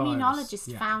 The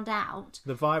immunologist found out...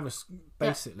 The virus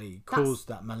basically caused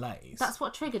that malaise. That's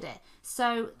what triggered it.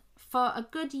 So... for a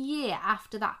good year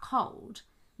after that cold,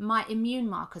 my immune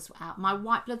markers were out, my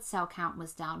white blood cell count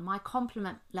was down, my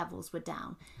complement levels were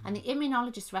down. And the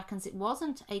immunologist reckons it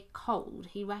wasn't a cold.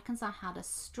 He reckons I had a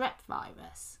strep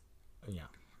virus. Yeah.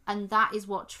 And that is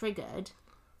what triggered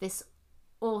this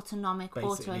autonomic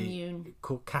basically, autoimmune...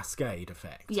 called cascade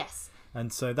effect. Yes.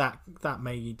 And so that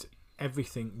made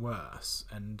everything worse.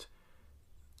 And...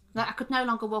 like I could no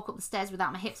longer walk up the stairs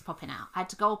without my hips popping out. I had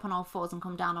to go up on all fours and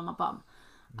come down on my bum.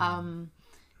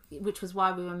 Which was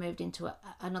why we were moved into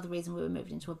another reason we were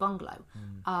moved into a bungalow,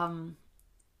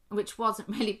 which wasn't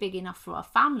really big enough for our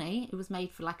family. It was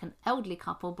made for like an elderly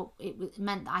couple, but it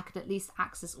meant that I could at least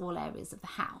access all areas of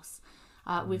the house.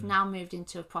 We've now moved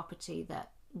into a property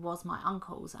that was my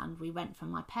uncle's, and we rent from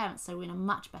my parents, so we're in a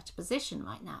much better position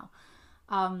right now.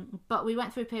 But we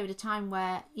went through a period of time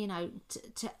where, you know,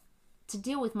 to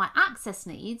deal with my access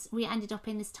needs, we ended up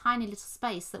in this tiny little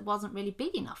space that wasn't really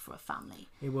big enough for a family.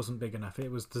 It wasn't big enough. It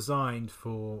was designed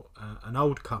for an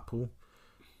old couple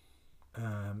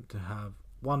to have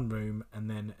one room and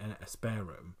then a spare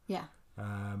room. Yeah.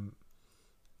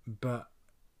 But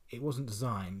it wasn't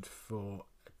designed for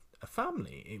a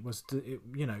family. It was,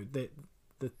 you know,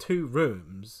 the 2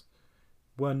 rooms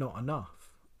were not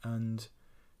enough. And,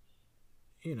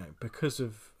 you know, because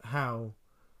of how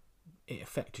it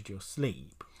affected your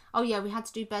sleep. Oh yeah, we had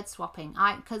to do bed swapping.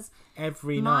 Because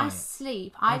every my night,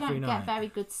 sleep, I don't get very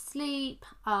good sleep,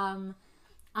 and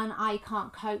I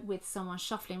can't cope with someone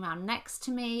shuffling around next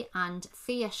to me. And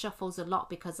Thea shuffles a lot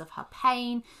because of her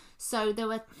pain. So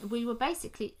we were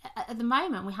basically at the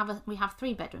moment we have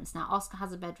 3 bedrooms now. Oscar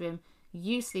has a bedroom.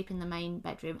 You sleep in the main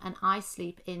bedroom, and I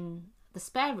sleep in the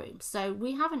spare room. So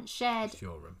we haven't shared. It's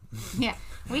your room. Yeah,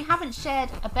 we haven't shared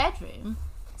a bedroom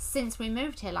since we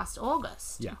moved here last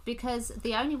August. Yeah. Because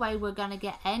the only way we're going to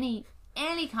get any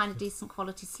kind of decent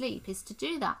quality sleep is to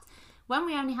do that. When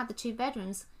we only had the 2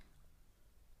 bedrooms,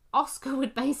 Oscar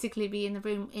would basically be in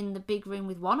the big room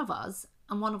with one of us,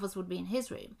 and one of us would be in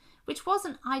his room, which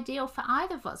wasn't ideal for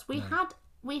either of us. We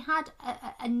had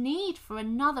a need for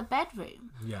another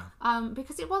bedroom. Yeah.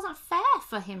 Because it wasn't fair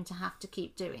for him to have to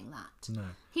keep doing that. No.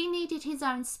 He needed his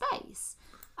own space.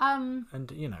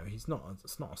 And you know, it's not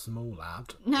a small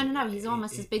lad. No, he's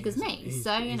almost as big as me.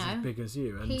 So you know, he's as big as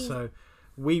you, and so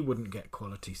we wouldn't get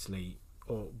quality sleep,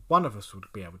 or one of us would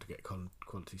be able to get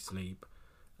quality sleep,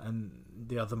 and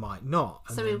the other might not.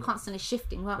 And so we were constantly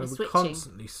shifting, weren't we? We were switching,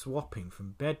 constantly swapping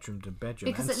from bedroom to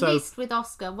bedroom. Because and at least with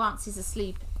Oscar, once he's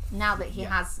asleep, now that he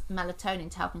has melatonin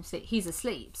to help him sleep, he's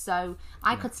asleep. So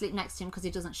I could sleep next to him because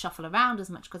he doesn't shuffle around as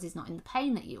much because he's not in the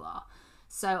pain that you are.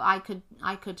 So I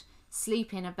could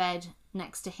sleep in a bed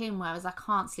next to him, whereas I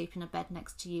can't sleep in a bed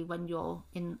next to you when you're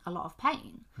in a lot of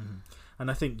pain.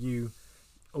 And I think you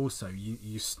also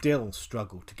you still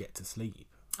struggle to get to sleep.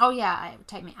 Oh yeah, it would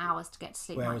take me hours to get to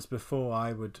sleep. Whereas before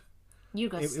I would... You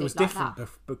go to sleep it was like different that.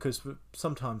 because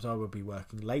sometimes I would be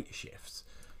working late shifts.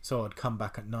 So I'd come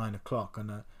back at 9 o'clock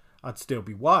and I'd still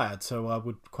be wired. So I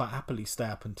would quite happily stay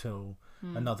up until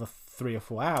another 3 or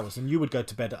 4 hours. And you would go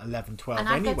to bed at 11, 12 and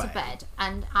I'd anyway. go to bed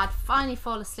and I'd finally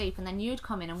fall asleep, and then you'd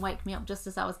come in and wake me up just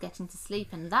as I was getting to sleep,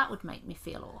 and that would make me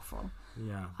feel awful.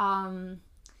 Yeah.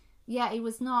 Yeah, it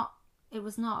was not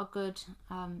a good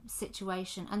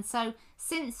situation. And so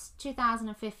since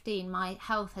 2015 my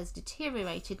health has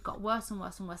deteriorated, got worse and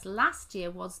worse and worse. Last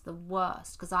year was the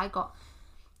worst because I got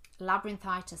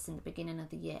labyrinthitis in the beginning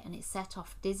of the year, and it set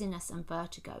off dizziness and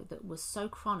vertigo that was so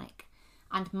chronic,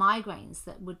 and migraines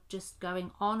that were just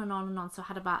going on and on and on. So I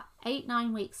had about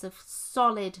 8-9 weeks of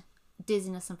solid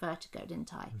dizziness and vertigo,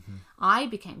 didn't I? I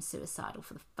became suicidal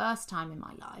for the first time in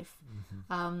my life.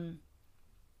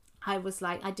 I was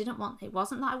like, it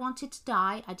wasn't that I wanted to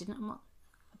die,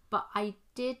 but I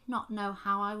did not know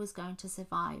how I was going to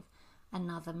survive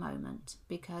another moment,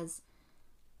 because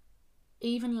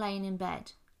even laying in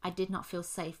bed, I did not feel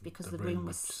safe because the room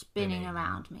was spinning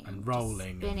around me. And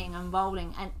rolling. Spinning and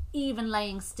rolling. And even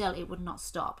laying still, it would not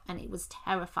stop. And it was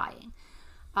terrifying.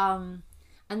 And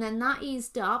then that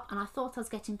eased up, and I thought I was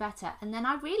getting better. And then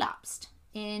I relapsed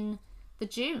in the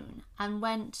June and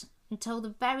went until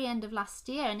the very end of last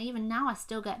year. And even now I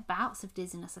still get bouts of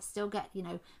dizziness. I still get,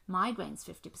 migraines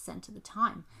 50% of the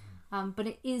time. But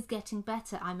it is getting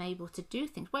better. I'm able to do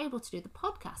things. We're able to do the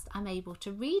podcast. I'm able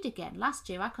to read again. Last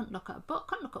year I couldn't look at a book,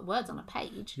 couldn't look at words on a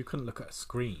page. You couldn't look at a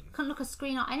screen. Couldn't look at a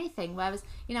screen or anything. Whereas,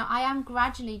 I am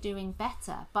gradually doing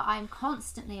better, but I'm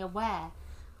constantly aware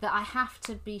that I have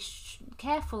to be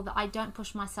careful that I don't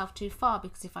push myself too far,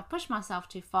 because if I push myself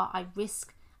too far, I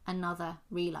risk another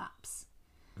relapse.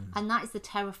 And that is the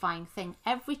terrifying thing.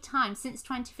 Every time since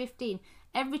 2015,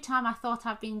 every time I thought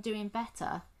I've been doing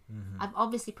better, I've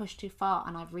obviously pushed too far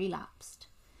and I've relapsed.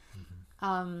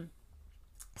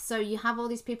 So you have all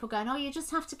these people going, you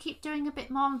just have to keep doing a bit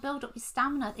more and build up your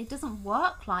stamina. It doesn't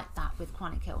work like that with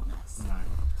chronic illness.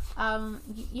 No.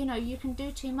 You can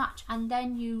do too much and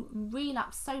then you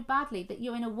relapse so badly that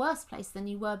you're in a worse place than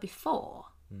you were before.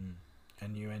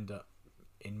 And you end up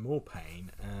in more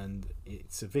pain, and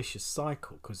it's a vicious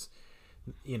cycle, because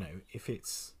if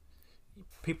it's,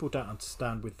 people don't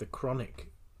understand with the chronic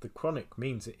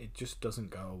means it just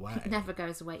doesn't go away. It never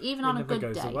goes away, even on a good day.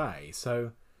 It never goes away.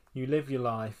 So you live your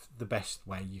life the best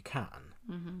way you can.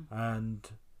 And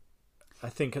I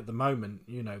think at the moment,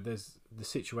 there's the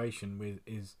situation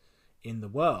in the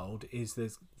world is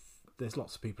there's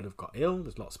lots of people who've got ill.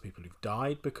 There's lots of people who've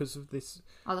died because of this.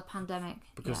 The pandemic.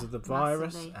 Because of the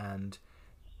virus, massively.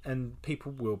 and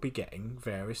people will be getting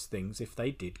various things if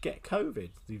they did get COVID.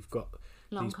 You've got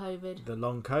the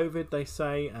long COVID, they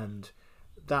say, and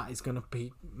that is going to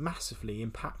be massively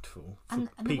impactful for and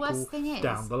people the worst thing is,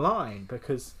 down the line,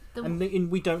 because and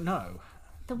we don't know.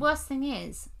 The worst thing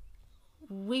is,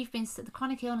 the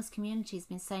chronic illness community has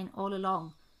been saying all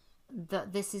along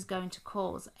that this is going to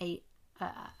cause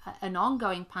an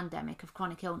ongoing pandemic of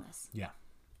chronic illness. Yeah.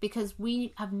 Because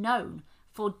we have known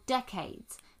for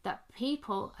decades that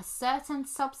a certain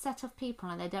subset of people,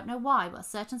 and they don't know why, but a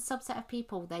certain subset of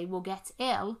people, they will get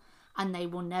ill and they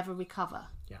will never recover.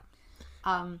 Yeah.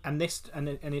 And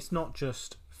it's not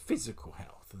just physical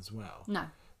health as well. No.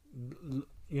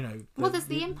 There's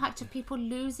the impact of people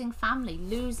losing family,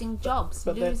 losing jobs,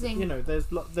 losing.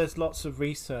 There's lots of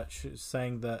research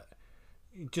saying that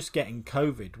just getting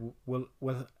COVID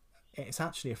will it's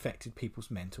actually affected people's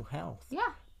mental health.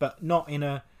 Yeah. But not in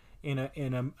an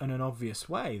obvious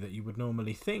way that you would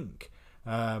normally think.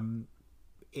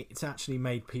 It's actually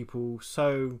made people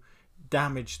so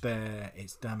damaged their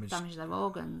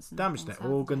organs.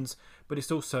 But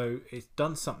it's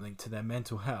done something to their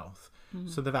mental health.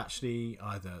 So they've actually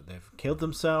they've killed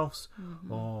themselves,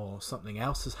 or something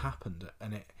else has happened,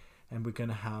 and we're going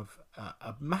to have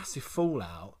a massive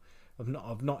fallout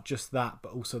of not just that,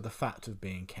 but also the fact of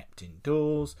being kept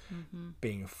indoors,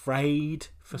 being afraid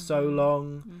for so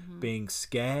long, being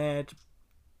scared.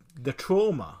 The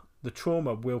trauma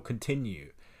will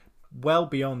continue well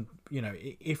beyond,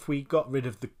 if we got rid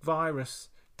of the virus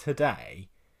today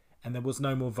and there was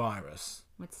no more virus,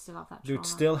 we'd still have that trauma. You'd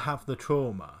still have the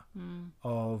trauma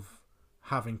of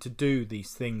having to do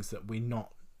these things that we're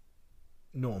not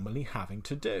normally having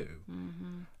to do.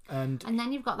 And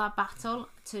then you've got that battle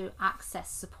to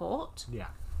access support. Yeah.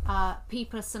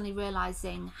 People are suddenly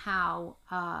realising how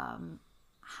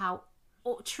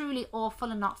truly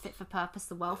awful and not fit for purpose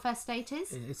the welfare state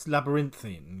is. It's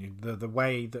labyrinthine. The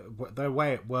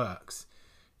way it works.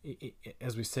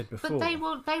 as we said before. But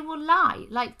they will lie.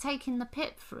 Like taking the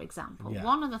PIP, for example. Yeah.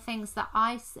 One of the things that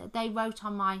they wrote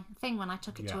on my thing when I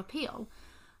took it to appeal.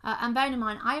 And bearing in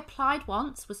mind, I applied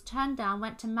once, was turned down,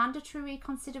 went to mandatory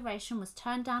reconsideration, was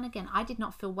turned down again. I did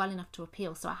not feel well enough to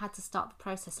appeal, so I had to start the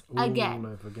process again.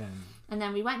 All over again. And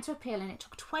then we went to appeal, and it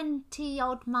took 20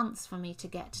 odd months for me to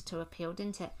get to appeal,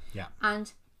 didn't it? Yeah.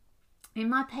 And in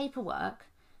my paperwork,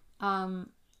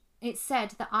 it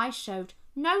said that I showed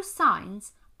no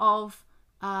signs of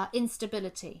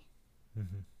instability.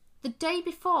 Mm-hmm. The day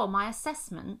before my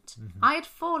assessment, I had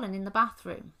fallen in the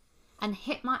bathroom and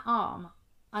hit my arm,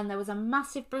 and there was a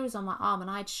massive bruise on my arm, and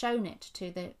I had shown it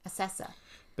to the assessor.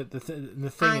 But the thing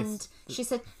and is... she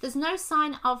said, there's no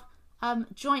sign of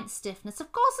joint stiffness.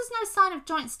 Of course there's no sign of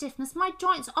joint stiffness. My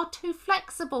joints are too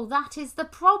flexible. That is the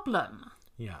problem.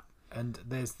 Yeah, and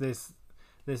there's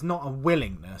not a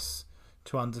willingness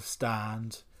to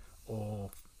understand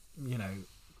or,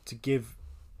 to give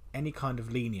any kind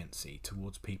of leniency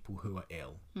towards people who are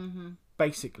ill. Mm-hmm.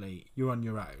 Basically, you're on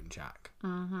your own, Jack.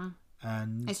 Mm-hmm.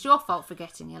 And it's your fault for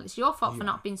getting ill. It's your fault for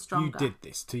not being stronger. You did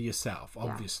this to yourself,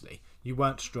 obviously. Yeah. You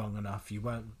weren't strong enough. You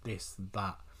weren't this and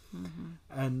that. Mm-hmm.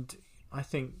 And I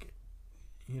think,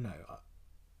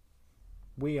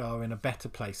 we are in a better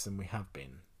place than we have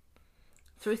been.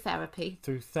 Through therapy.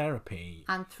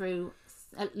 And through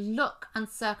luck and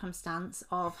circumstance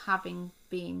of having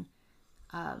been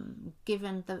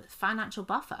given the financial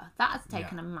buffer. That has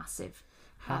taken a massive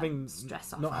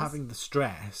stress off us. Not having the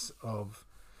stress of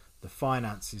the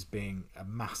finances being a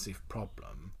massive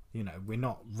problem. We're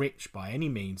not rich by any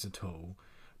means at all,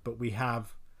 but we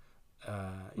have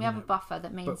a buffer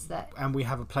that means and we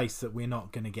have a place that we're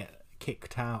not going to get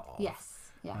kicked out of. Yes.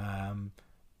 Yeah.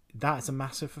 That is a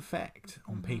massive effect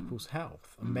on people's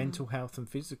health, and mental health and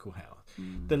physical health.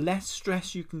 The less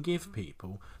stress you can give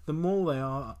people, the more they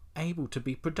are able to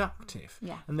be productive.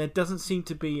 Yeah. And there doesn't seem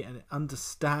to be an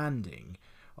understanding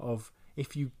of,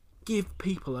 if you give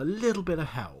people a little bit of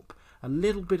help, a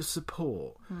little bit of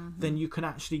support, then you can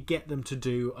actually get them to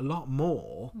do a lot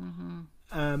more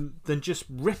than just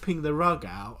ripping the rug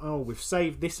out. Oh, we've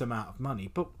saved this amount of money,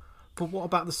 but what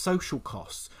about the social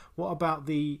costs? What about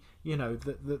the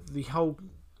the whole?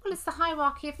 Well, it's the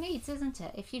hierarchy of needs, isn't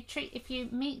it? If you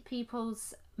meet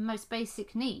people's most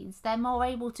basic needs, they're more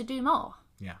able to do more.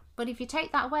 Yeah. But if you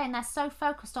take that away and they're so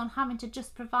focused on having to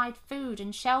just provide food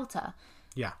and shelter,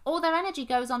 all their energy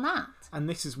goes on that. And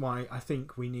this is why I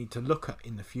think we need to look at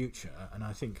in the future, and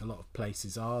I think a lot of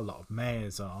places are, a lot of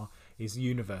mayors are, is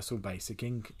universal basic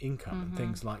income and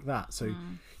things like that. So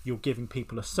you're giving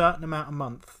people a certain amount a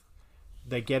month.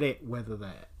 They get it whether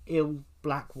they're ill,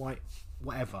 black, white,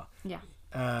 whatever. Yeah.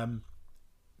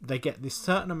 They get this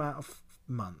certain amount of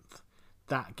month.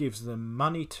 That gives them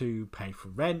money to pay for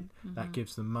rent. That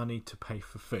gives them money to pay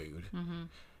for food.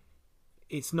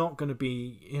 It's not going to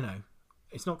be,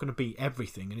 it's not going to be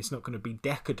everything, and it's not going to be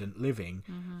decadent living.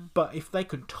 But if they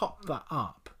can top that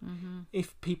up,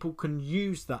 if people can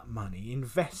use that money,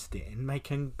 invest it in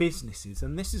making businesses,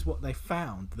 and this is what they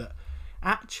found, that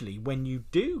actually when you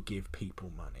do give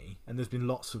people money, and there's been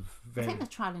lots of I think they're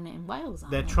trialling it in Wales,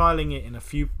 aren't they're they? trialling it in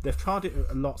they've tried it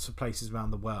at lots of places around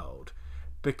the world,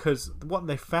 because what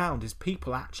they found is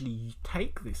people actually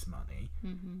take this money,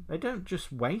 they don't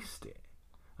just waste it.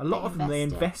 A lot of them, they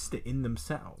invest it in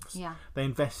themselves. Yeah. They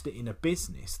invest it in a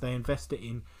business. They invest it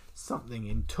in something,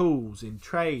 in tools, in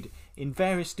trade, in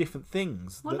various different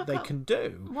things that they can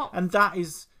do. And that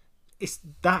is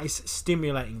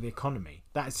stimulating the economy.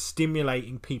 That is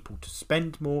stimulating people to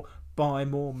spend more, buy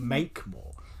more, make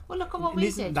more. Well, look at what we did.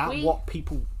 Isn't that what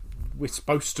people were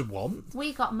supposed to want?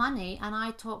 We got money, and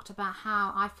I talked about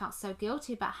how I felt so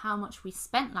guilty about how much we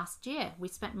spent last year. We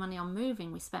spent money on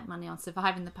moving. We spent money on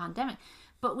surviving the pandemic.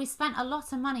 But we spent a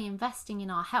lot of money investing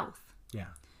in our health. Yeah.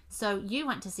 So you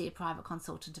went to see a private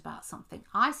consultant about something.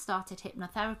 I started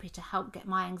hypnotherapy to help get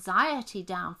my anxiety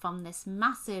down from this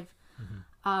massive,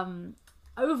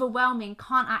 overwhelming,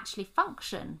 can't actually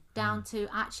function, down to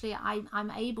actually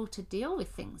I'm able to deal with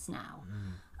things now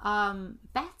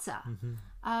better.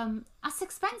 That's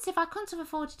expensive. I couldn't have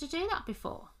afforded to do that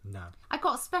before. No. I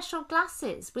got special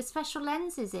glasses with special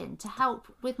lenses in to help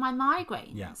with my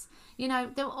migraines. Yeah.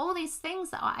 There were all these things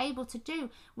that I was able to do,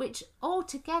 which all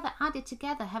together, added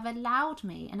together, have allowed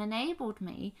me and enabled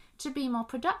me to be more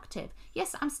productive.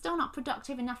 Yes, I'm still not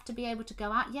productive enough to be able to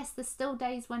go out. Yes, there's still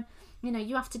days when,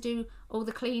 you have to do all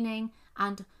the cleaning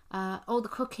and all the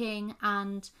cooking,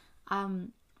 and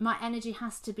my energy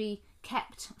has to be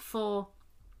kept for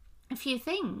a few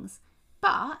things,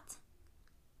 but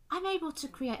I'm able to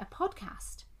create a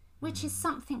podcast, which is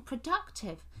something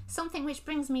productive, something which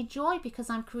brings me joy because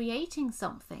I'm creating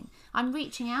something. I'm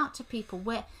reaching out to people.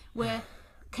 We're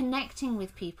connecting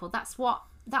with people. That's what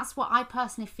I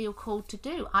personally feel called to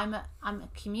do. I'm a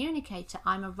communicator.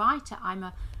 I'm a writer.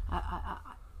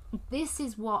 This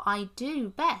is what I do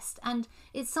best, and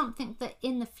it's something that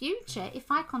in the future, if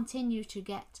I continue to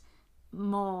get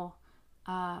more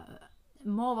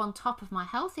on top of my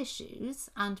health issues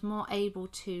and more able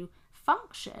to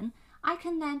function, I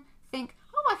can then think,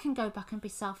 I can go back and be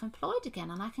self-employed again,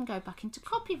 and I can go back into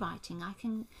copywriting. I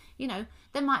can,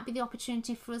 there might be the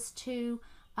opportunity for us to,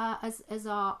 as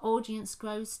our audience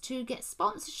grows, to get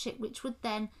sponsorship, which would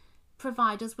then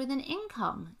provide us with an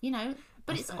income,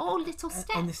 But it's all little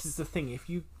steps. And this is the thing,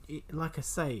 like I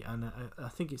say, and I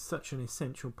think it's such an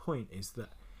essential point, is that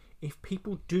if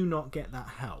people do not get that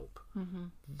help,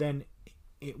 then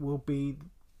it will be,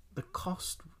 the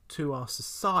cost to our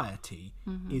society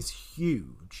is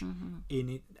huge in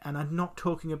it. And I'm not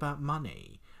talking about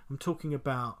money. I'm talking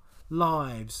about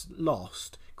lives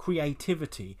lost,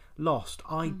 creativity lost,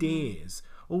 ideas,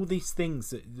 all these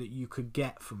things that you could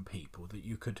get from people, that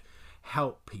you could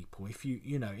help people. If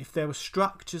if there were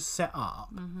structures set up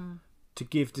to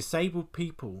give disabled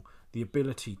people the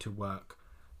ability to work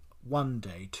 1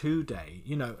 day, 2 day,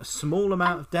 a small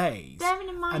amount of days, bearing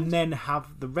in mind, and then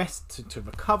have the rest to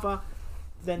recover,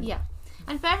 then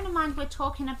and bearing in mind,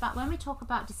 when we talk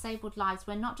about disabled lives,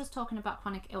 we're not just talking about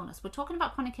chronic illness. We're talking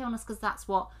about chronic illness because that's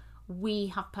what we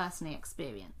have personally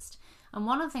experienced. And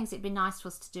one of the things it'd be nice for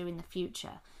us to do in the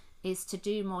future is to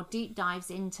do more deep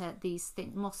dives into these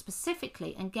things more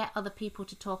specifically and get other people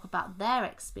to talk about their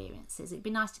experiences. It'd be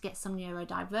nice to get some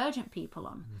neurodivergent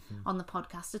people on the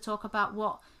podcast to talk about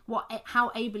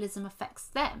how ableism affects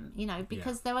them,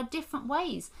 because there are different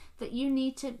ways that you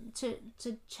need to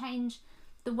change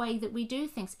the way that we do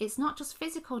things. It's not just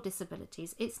physical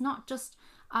disabilities. It's not just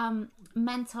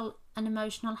mental and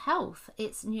emotional health.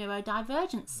 It's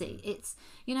neurodivergency. It's,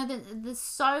 there's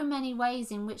so many ways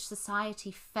in which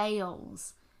society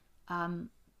fails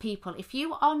people. If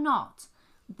you are not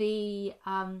the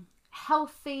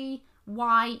healthy,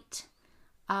 white,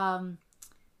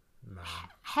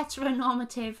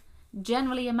 heteronormative,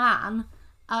 generally a man,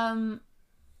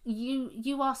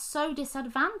 you are so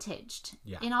disadvantaged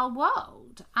in our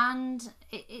world, and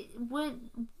we're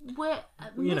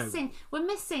missing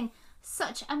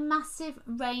such a massive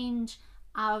range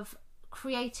of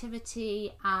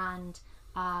creativity and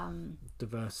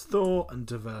diverse thought and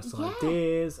diverse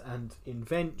ideas and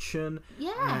invention,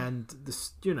 and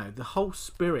the whole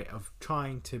spirit of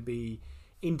trying to be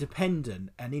independent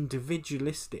and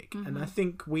individualistic. And I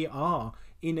think we are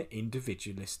in an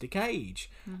individualistic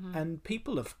age, and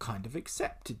people have kind of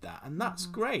accepted that, and that's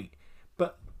great.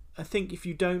 But I think if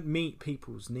you don't meet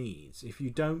people's needs, if you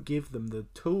don't give them the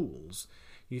tools,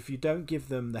 if you don't give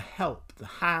them the help, the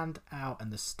hand out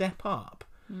and the step up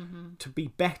to be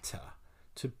better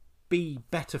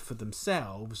for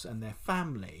themselves and their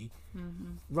family,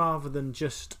 rather than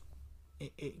just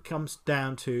it comes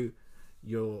down to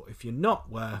if you're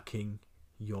not working,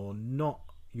 you're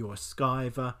a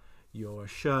skiver, you're a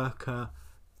shirker,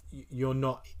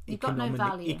 you've got no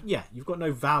value. You've got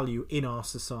no value in our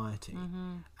society,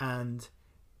 and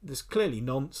there's clearly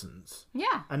nonsense.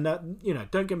 And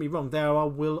that, don't get me wrong,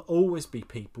 will always be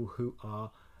people who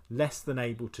are less than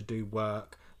able to do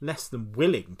work, less than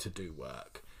willing to do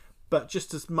work, but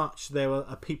just as much there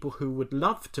are people who would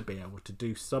love to be able to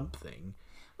do something.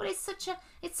 Well, it's such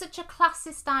a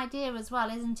classist idea as well,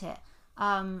 isn't it?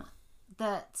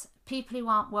 That people who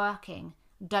aren't working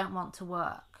don't want to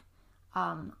work,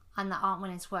 and that aren't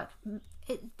willing to work.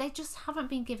 They just haven't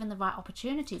been given the right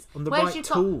opportunities.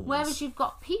 Whereas you've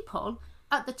got people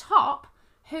at the top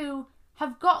who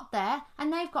have got there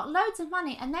and they've got loads of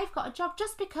money and they've got a job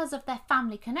just because of their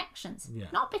family connections,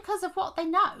 not because of what they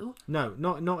know. No,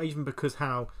 not even because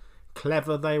how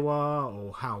clever they are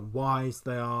or how wise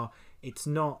they are. It's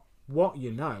not what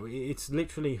you know. It's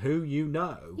literally who you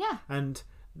know. And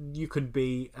you could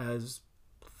be as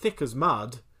thick as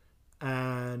mud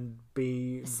and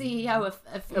be CEO of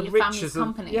your family's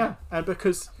company. And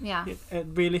because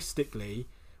realistically,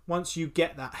 once you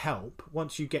get that help,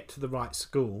 once you get to the right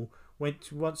school,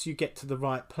 once you get to the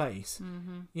right place,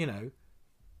 and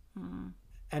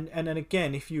then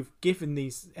again, if you've given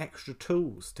these extra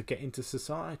tools to get into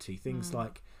society, things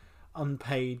like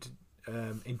unpaid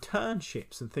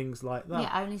internships and things like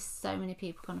that. Only so many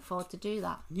people can afford to do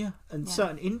that.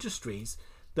 Certain industries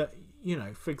that,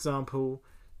 for example,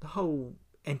 the whole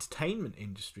entertainment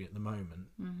industry at the moment,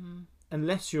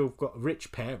 unless you've got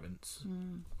rich parents,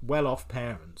 well-off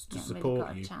parents to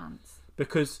support you,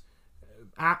 because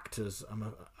actors,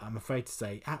 I'm afraid to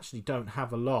say, actually don't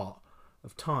have a lot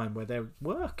of time where they're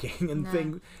working and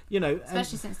things,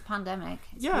 especially since the pandemic.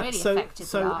 It's really affected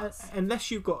the arts.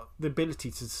 Unless you've got the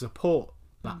ability to support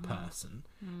that person,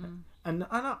 and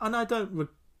I don't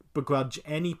begrudge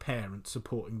any parent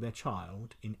supporting their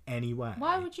child in any way.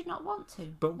 Why would you not want to?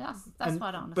 But that's what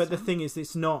I don't understand. But the thing is,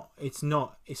 it's not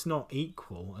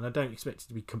equal, and I don't expect it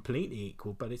to be completely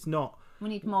equal. But it's not. We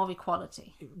need more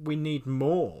equality. We need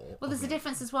more. Well, there's a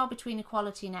difference as well between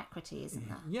equality and equity, isn't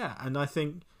there? Yeah, and I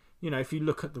think, if you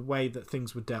look at the way that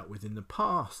things were dealt with in the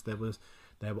past, there were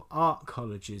art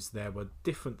colleges, there were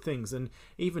different things, and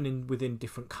even within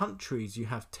different countries, you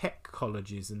have tech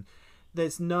colleges, and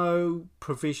there's no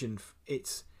provision.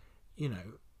 It's,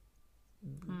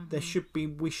 there should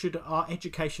be. Our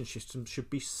education system should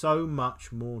be so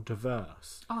much more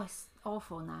diverse. Oh, it's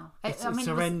awful now. It's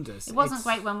horrendous. It wasn't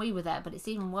great when we were there, but it's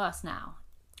even worse now.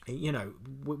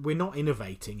 We're not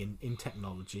innovating in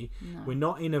technology. No. We're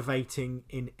not innovating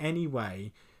in any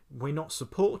way. We're not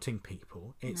supporting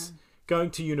people. It's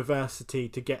going to university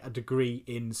to get a degree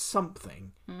in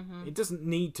something. It doesn't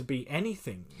need to be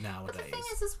anything nowadays. But the thing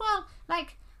is as well,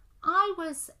 like, I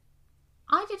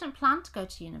didn't plan to go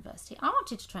to university. I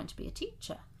wanted to train to be a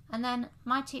teacher. And then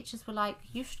my teachers were like,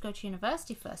 you should go to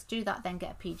university first, do that, then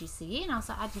get a PGCE. And I was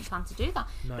like, I didn't plan to do that.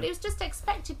 No. But it was just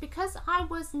expected because I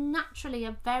was naturally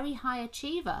a very high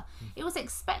achiever. It was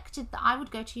expected that I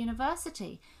would go to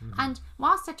university. And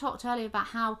whilst I talked earlier about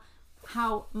how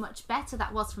much better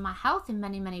that was for my health in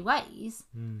many, many ways,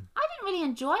 I didn't really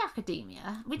enjoy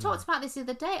academia. We talked about this the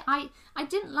other day. I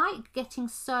didn't like getting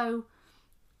so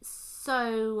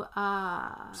specialised.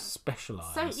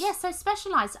 So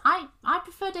specialised. I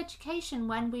preferred education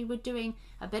when we were doing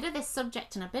a bit of this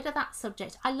subject and a bit of that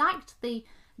subject. I liked the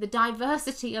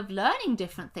diversity of learning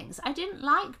different things. I didn't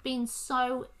like being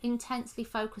so intensely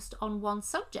focused on one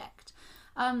subject.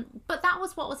 But that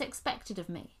was what was expected of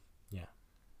me. Yeah.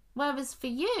 Whereas for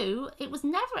you, it was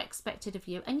never expected of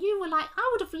you. And you were like, I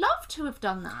would have loved to have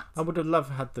done that. I would have loved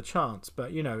to have had the chance.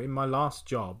 But, in my last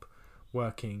job,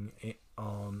 working in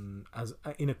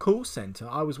a call centre,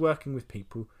 I was working with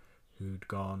people who'd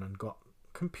gone and got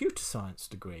computer science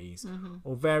degrees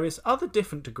or various other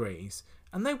different degrees,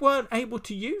 and they weren't able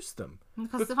to use them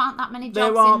because there aren't that many jobs.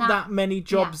 There aren't that many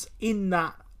jobs in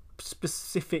that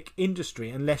specific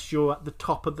industry unless you're at the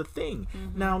top of the thing.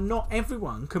 Now, not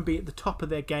everyone can be at the top of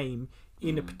their game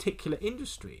in a particular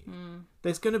industry.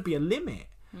 There's going to be a limit,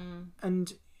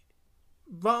 and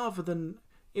rather than,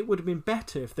 it would have been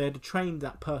better if they'd have trained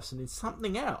that person in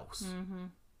something else,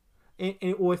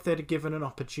 or if they'd have given an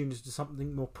opportunity to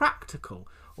something more practical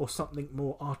or something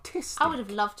more artistic. I would have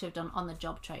loved to have done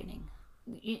on-the-job training.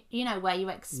 Where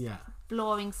you're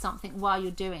exploring something while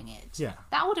you're doing it. Yeah.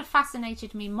 That would have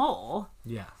fascinated me more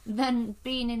than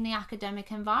being in the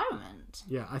academic environment.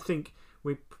 Yeah, I think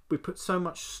we put so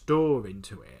much store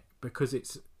into it because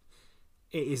it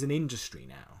is an industry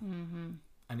now.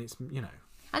 And it's,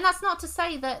 And that's not to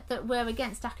say that we're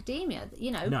against academia.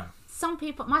 No. Some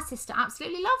people, my sister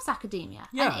absolutely loves academia.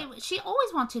 Yeah. And she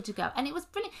always wanted to go. And it was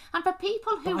brilliant. And for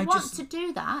people who want to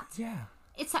do that,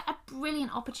 it's a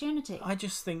brilliant opportunity. I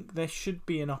just think there should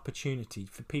be an opportunity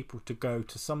for people to go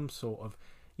to some sort of,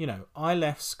 I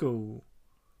left school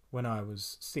when I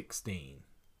was 16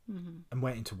 and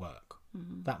went into work.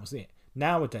 That was it.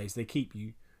 Nowadays, they keep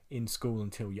you in school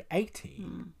until you're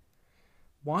 18.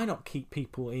 Why not keep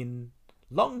people in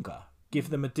longer? Give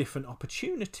them a different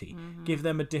opportunity. Give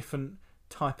them a different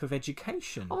type of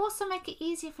education. Also make it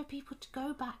easier for people to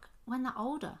go back when they're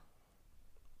older.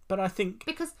 But I think,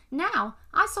 because now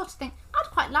I sort of think I'd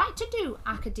quite like to do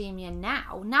academia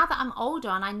now that I'm older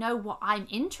and I know what I'm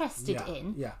interested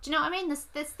in. Do you know what I mean?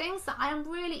 There's things that I am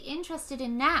really interested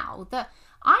in now that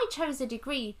I chose a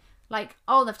degree. Like,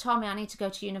 they've told me I need to go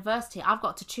to university. I've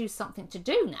got to choose something to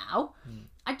do now.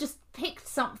 I just picked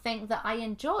something that I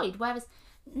enjoyed. Whereas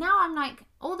now I'm like,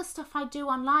 all the stuff I do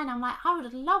online, I'm like, I would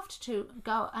have loved to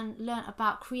go and learn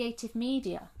about creative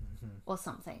media or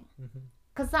something.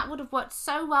 Because that would have worked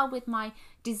so well with my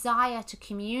desire to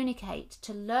communicate,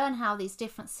 to learn how these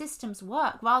different systems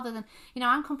work, rather than,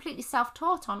 I'm completely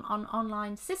self-taught on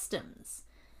online systems.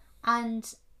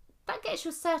 And that gets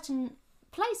you a certain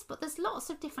place, but there's lots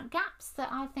of different gaps that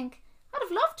I think I'd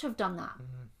have loved to have done that.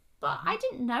 But I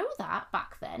didn't know that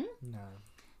back then. No.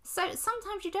 So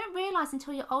sometimes you don't realise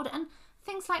until you're older. And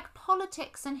things like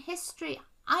politics and history,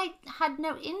 I had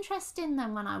no interest in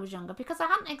them when I was younger because I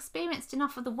hadn't experienced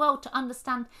enough of the world to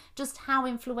understand just how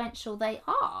influential they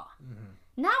are.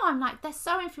 Now I'm like, they're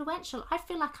so influential. I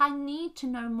feel like I need to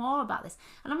know more about this.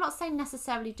 And I'm not saying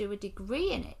necessarily do a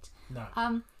degree in it.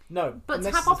 No. No, but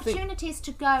to have opportunities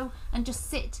to go and just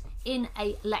sit in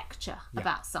a lecture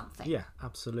about something. Yeah,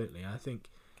 absolutely. I think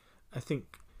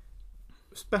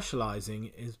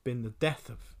specialising has been the death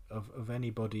of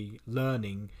anybody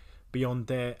learning beyond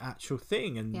their actual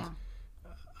thing, and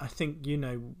I think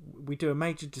we do a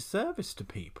major disservice to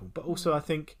people. But also, I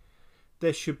think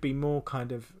there should be more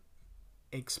kind of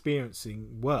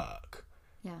experiencing work.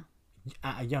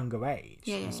 At a younger age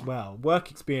as well.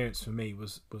 Work experience for me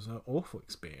was an awful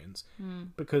experience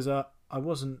because I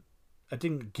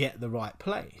didn't get the right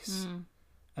place,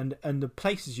 and the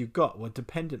places you got were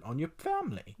dependent on your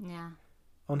family,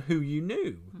 on who you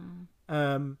knew.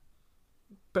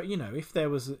 But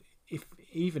if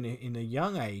even in a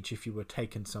young age, if you were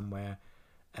taken somewhere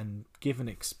and given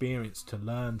experience to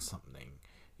learn something,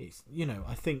 it's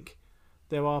I think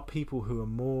there are people who are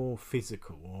more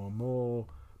physical or more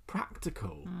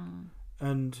practical,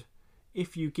 and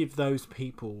if you give those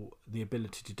people the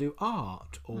ability to do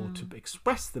art or to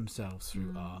express themselves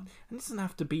through art, and it doesn't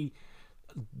have to be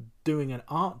doing an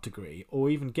art degree or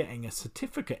even getting a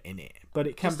certificate in it, but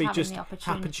it can be just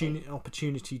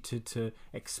opportunity to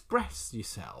express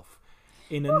yourself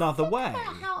in another way.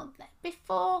 How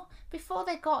before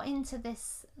they got into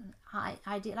this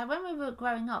idea, like when we were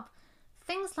growing up,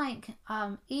 things like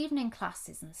evening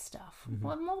classes and stuff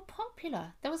were more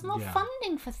popular. There was more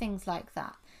funding for things like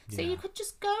that, so you could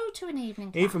just go to an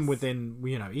evening class. Even within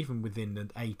the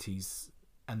 80s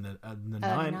and the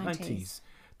 90s,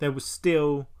 there was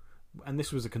still, and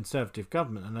this was a Conservative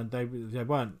government, and they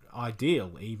weren't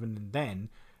ideal even then,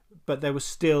 but there was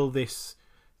still this.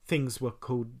 Things were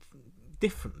called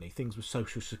differently. Things were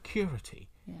social security.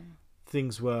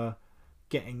 Things were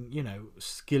getting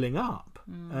skilling up,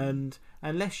 and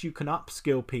unless you can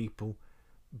upskill people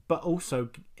but also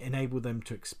enable them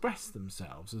to express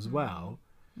themselves as well,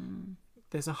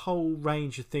 there's a whole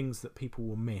range of things that people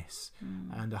will miss,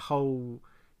 and a whole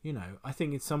I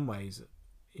think in some ways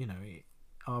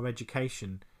our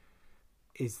education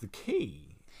is the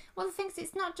key. Well, the thing is,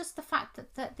 it's not just the fact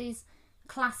that these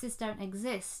classes don't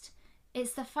exist.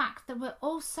 It's the fact that we're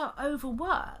all so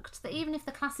overworked that even if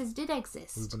the classes did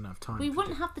exist, we wouldn't have time. We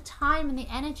wouldn't have the time and the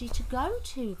energy to go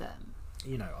to them.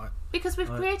 Because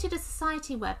we've created a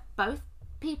society where both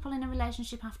people in a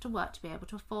relationship have to work to be able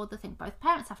to afford the thing. Both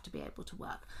parents have to be able to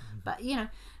work. But,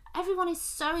 everyone is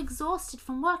so exhausted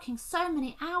from working so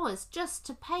many hours just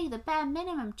to pay the bare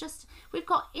minimum. We've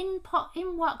got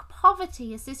in-work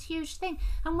poverty is this huge thing.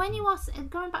 And when you are,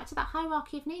 going back to that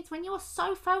hierarchy of needs, when you are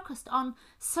so focused on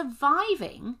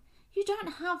surviving, you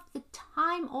don't have the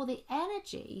time or the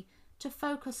energy to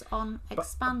focus on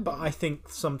expanding. But I think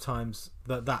sometimes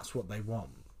that's what they want.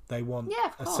 They want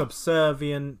a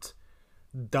subservient,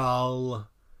 dull,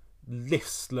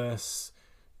 listless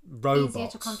robots. Easier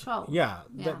to control.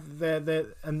 They're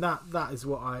and that is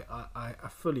what I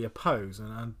fully oppose,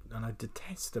 and I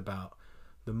detest about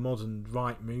the modern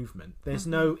right movement. There's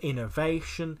no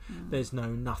innovation. There's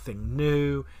nothing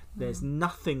new. There's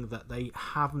nothing that they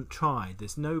haven't tried.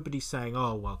 There's nobody saying,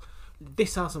 oh well,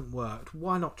 this hasn't worked,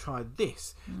 why not try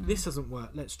this? This hasn't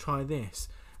worked, let's try this.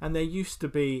 And there used to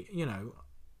be,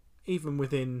 even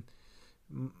within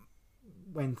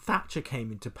when Thatcher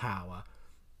came into power,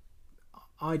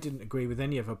 I didn't agree with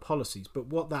any of her policies, but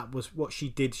what she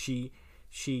did, she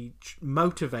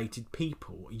motivated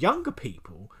people, younger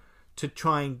people, to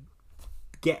try and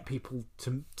get people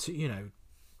to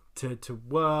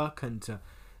work, and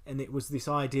it was this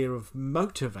idea of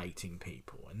motivating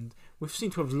people, and we've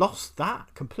seemed to have lost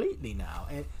that completely now.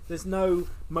 There's no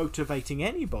motivating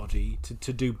anybody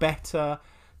to do better,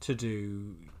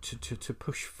 to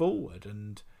push forward,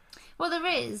 and well, there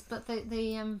is, but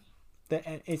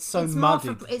it's so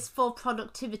muddied. It's for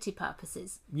productivity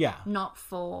purposes. Not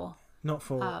for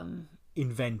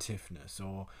inventiveness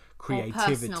or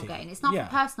creativity. Or personal gain. It's not for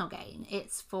personal gain.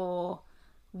 It's for,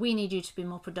 we need you to be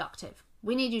more productive.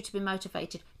 We need you to be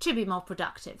motivated to be more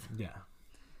productive.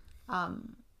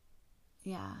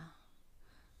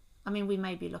 I mean, we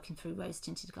may be looking through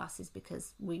rose-tinted glasses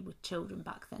because we were children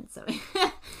back then. So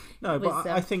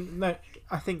I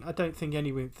don't think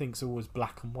anyone thinks always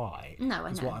black and white. No,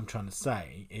 I know. What I'm trying to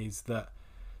say is that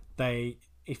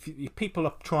if people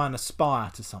are trying to aspire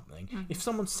to something, if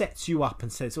someone sets you up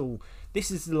and says, "Oh,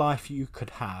 this is the life you could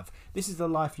have. This is the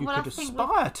life you could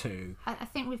aspire to," I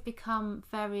think we've become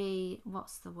very,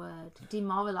 what's the word,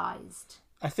 demoralised.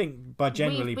 I think by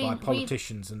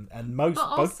politicians and both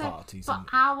parties. But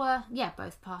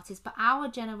both parties. But our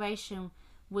generation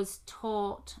was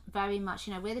taught very much,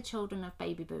 we're the children of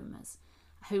baby boomers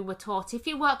who were taught, if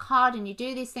you work hard and you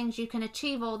do these things, you can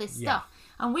achieve all this stuff.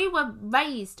 And we were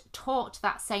taught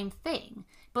that same thing.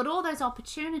 But all those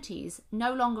opportunities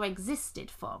no longer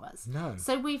existed for us. No.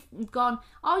 So we've gone,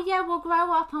 oh yeah, we'll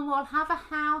grow up and we'll have a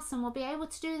house and we'll be able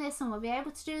to do this and we'll be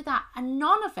able to do that. And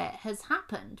none of it has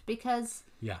happened because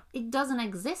it doesn't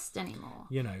exist anymore.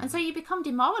 You know. And so you become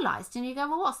demoralised and you go,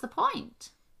 well, what's the point?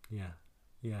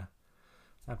 Yeah.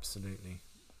 Absolutely.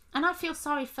 And I feel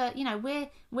sorry for, you know,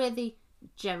 we're the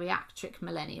geriatric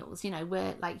millennials, you know,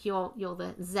 we're like you're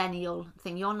the zennial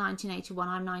thing, you're 1981,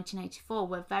 I'm 1984.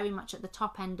 We're very much at the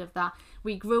top end of that.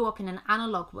 We grew up in an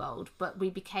analog world, but we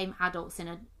became adults in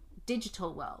a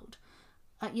digital world.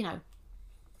 You know,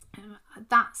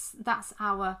 that's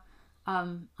our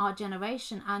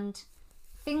generation, and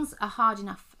things are hard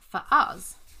enough for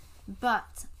us,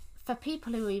 but for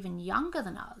people who are even younger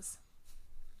than us,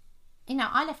 you know,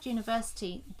 I left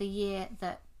university the year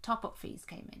that top-up fees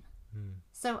came in.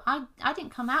 So I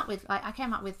didn't come out with, like, I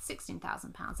came out with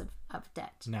 £16,000 of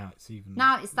debt. Now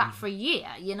it's that for a year,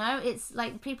 you know. It's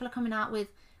like people are coming out with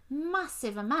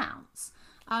massive amounts.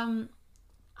 I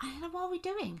don't know, what are we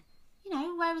doing? You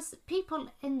know, whereas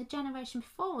people in the generation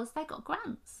before us, they got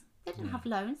grants. They didn't have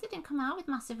loans. They didn't come out with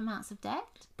massive amounts of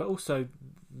debt. But also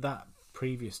that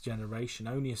previous generation,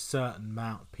 only a certain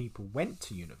amount of people went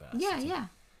to university. Yeah.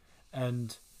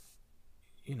 And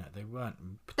you know, they weren't.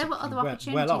 There were other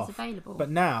opportunities available. But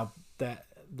now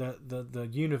the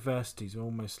universities are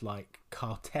almost like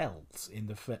cartels in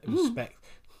the respect.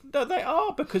 No, they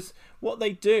are, because what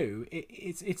they do,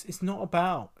 it's not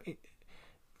about it.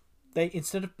 They,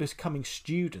 instead of becoming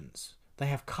students, they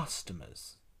have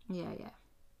customers. Yeah.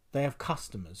 They have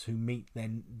customers who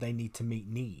they need to meet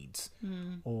needs,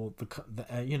 or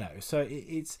you know. So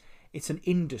it's an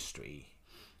industry.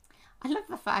 I love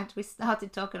the fact we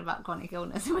started talking about chronic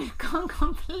illness and we've gone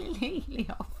completely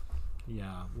off.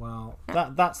 Yeah, well,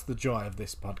 that's the joy of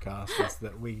this podcast, is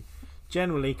that we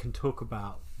generally can talk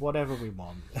about whatever we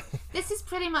want. This is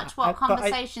pretty much what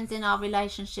conversations in our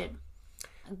relationship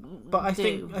But I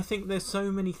think there's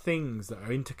so many things that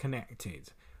are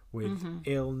interconnected with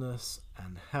illness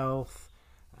and health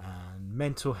and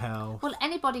mental health. Well,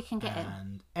 anybody can get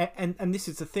ill. And this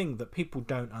is the thing that people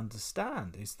don't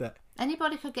understand, is that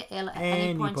anybody could get ill at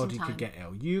any point in time. Anybody could get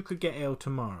ill. You could get ill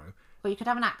tomorrow. Or you could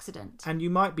have an accident. And you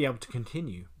might be able to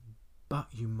continue, but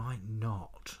you might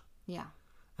not. Yeah.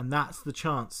 And that's the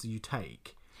chance you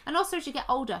take. And also, as you get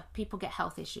older, people get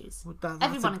health issues. Well,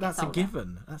 Everyone gets that's older. a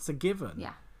given. That's a given.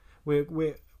 Yeah. We're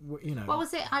you know. What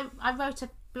was it? I wrote a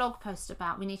blog post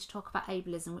about, we need to talk about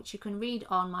ableism, which you can read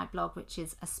on my blog, which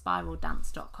is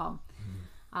aspiraldance.com.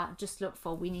 Just look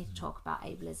for, we need to talk about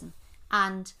ableism.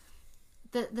 And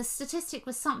the statistic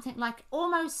was something like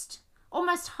almost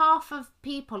half of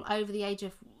people over the age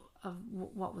of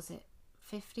what was it,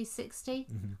 50, 60?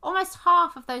 Almost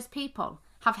half of those people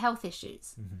have health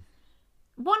issues.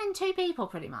 1 in 2 people,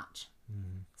 pretty much.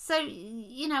 So,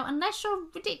 you know, unless you're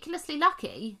ridiculously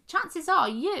lucky, chances are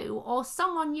you or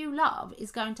someone you love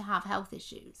is going to have health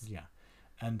issues. Yeah.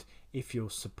 And if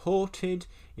you're supported,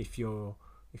 if you're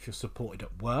supported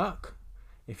at work,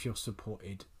 if you're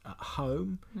supported at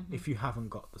home, if you haven't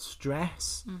got the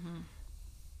stress,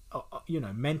 you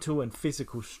know, mental and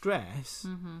physical stress,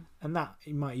 and that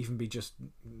it might even be just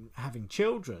having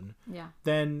children,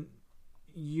 then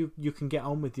you can get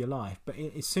on with your life. But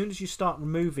as soon as you start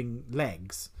removing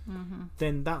legs,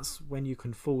 then that's when you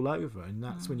can fall over, and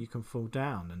that's when you can fall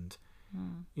down. And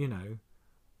you know,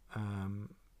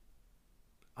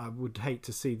 I would hate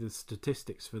to see the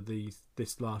statistics for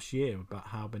this last year about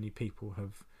how many people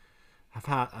have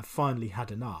finally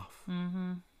had enough,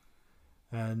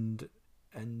 and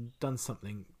done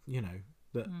something, you know,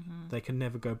 that they can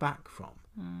never go back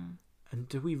from. And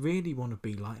do we really want to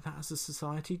be like that as a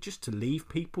society, just to leave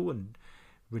people and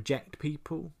reject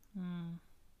people?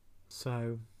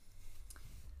 So,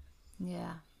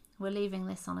 yeah, we're leaving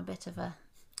this on a bit of a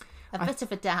bit of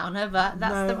a downer, but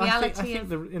that's the reality.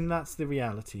 And that's the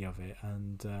reality of it.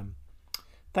 And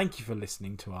thank you for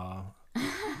listening to our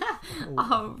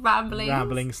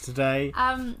ramblings today.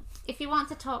 If you want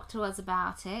to talk to us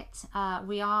about it,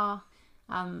 we are.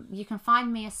 You can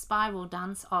find me as Spiral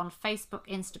Dance on Facebook,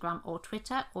 Instagram, or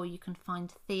Twitter, or you can find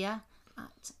Thea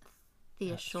at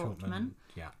Thea Shortman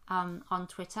on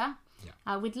Twitter.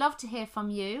 Yeah. We'd love to hear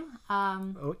from you.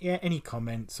 Any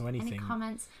comments or anything. Any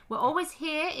comments? We're always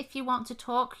here if you want to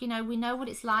talk. You know, we know what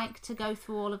it's like to go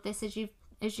through all of this, as you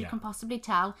can possibly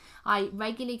tell. I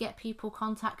regularly get people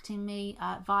contacting me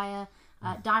via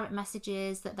direct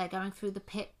messages that they're going through the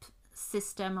PIP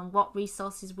system and what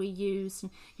resources we use,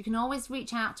 and you can always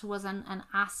reach out to us and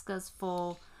ask us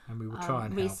for and we will try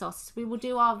and resources. Help. We will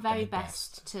do our very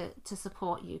best to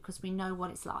support you, because we know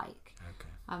what it's like.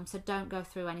 Okay. So don't go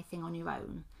through anything on your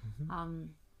own.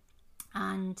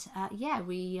 And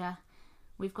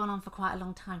we've gone on for quite a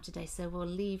long time today, so we'll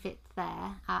leave it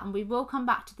there. And we will come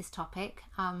back to this topic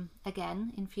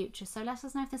again in future. So let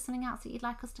us know if there's something else that you'd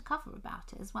like us to cover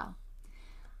about it as well.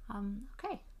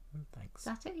 Okay. Thanks. Is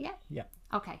that it? Yeah? Yeah.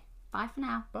 Okay. Bye for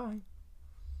now. Bye.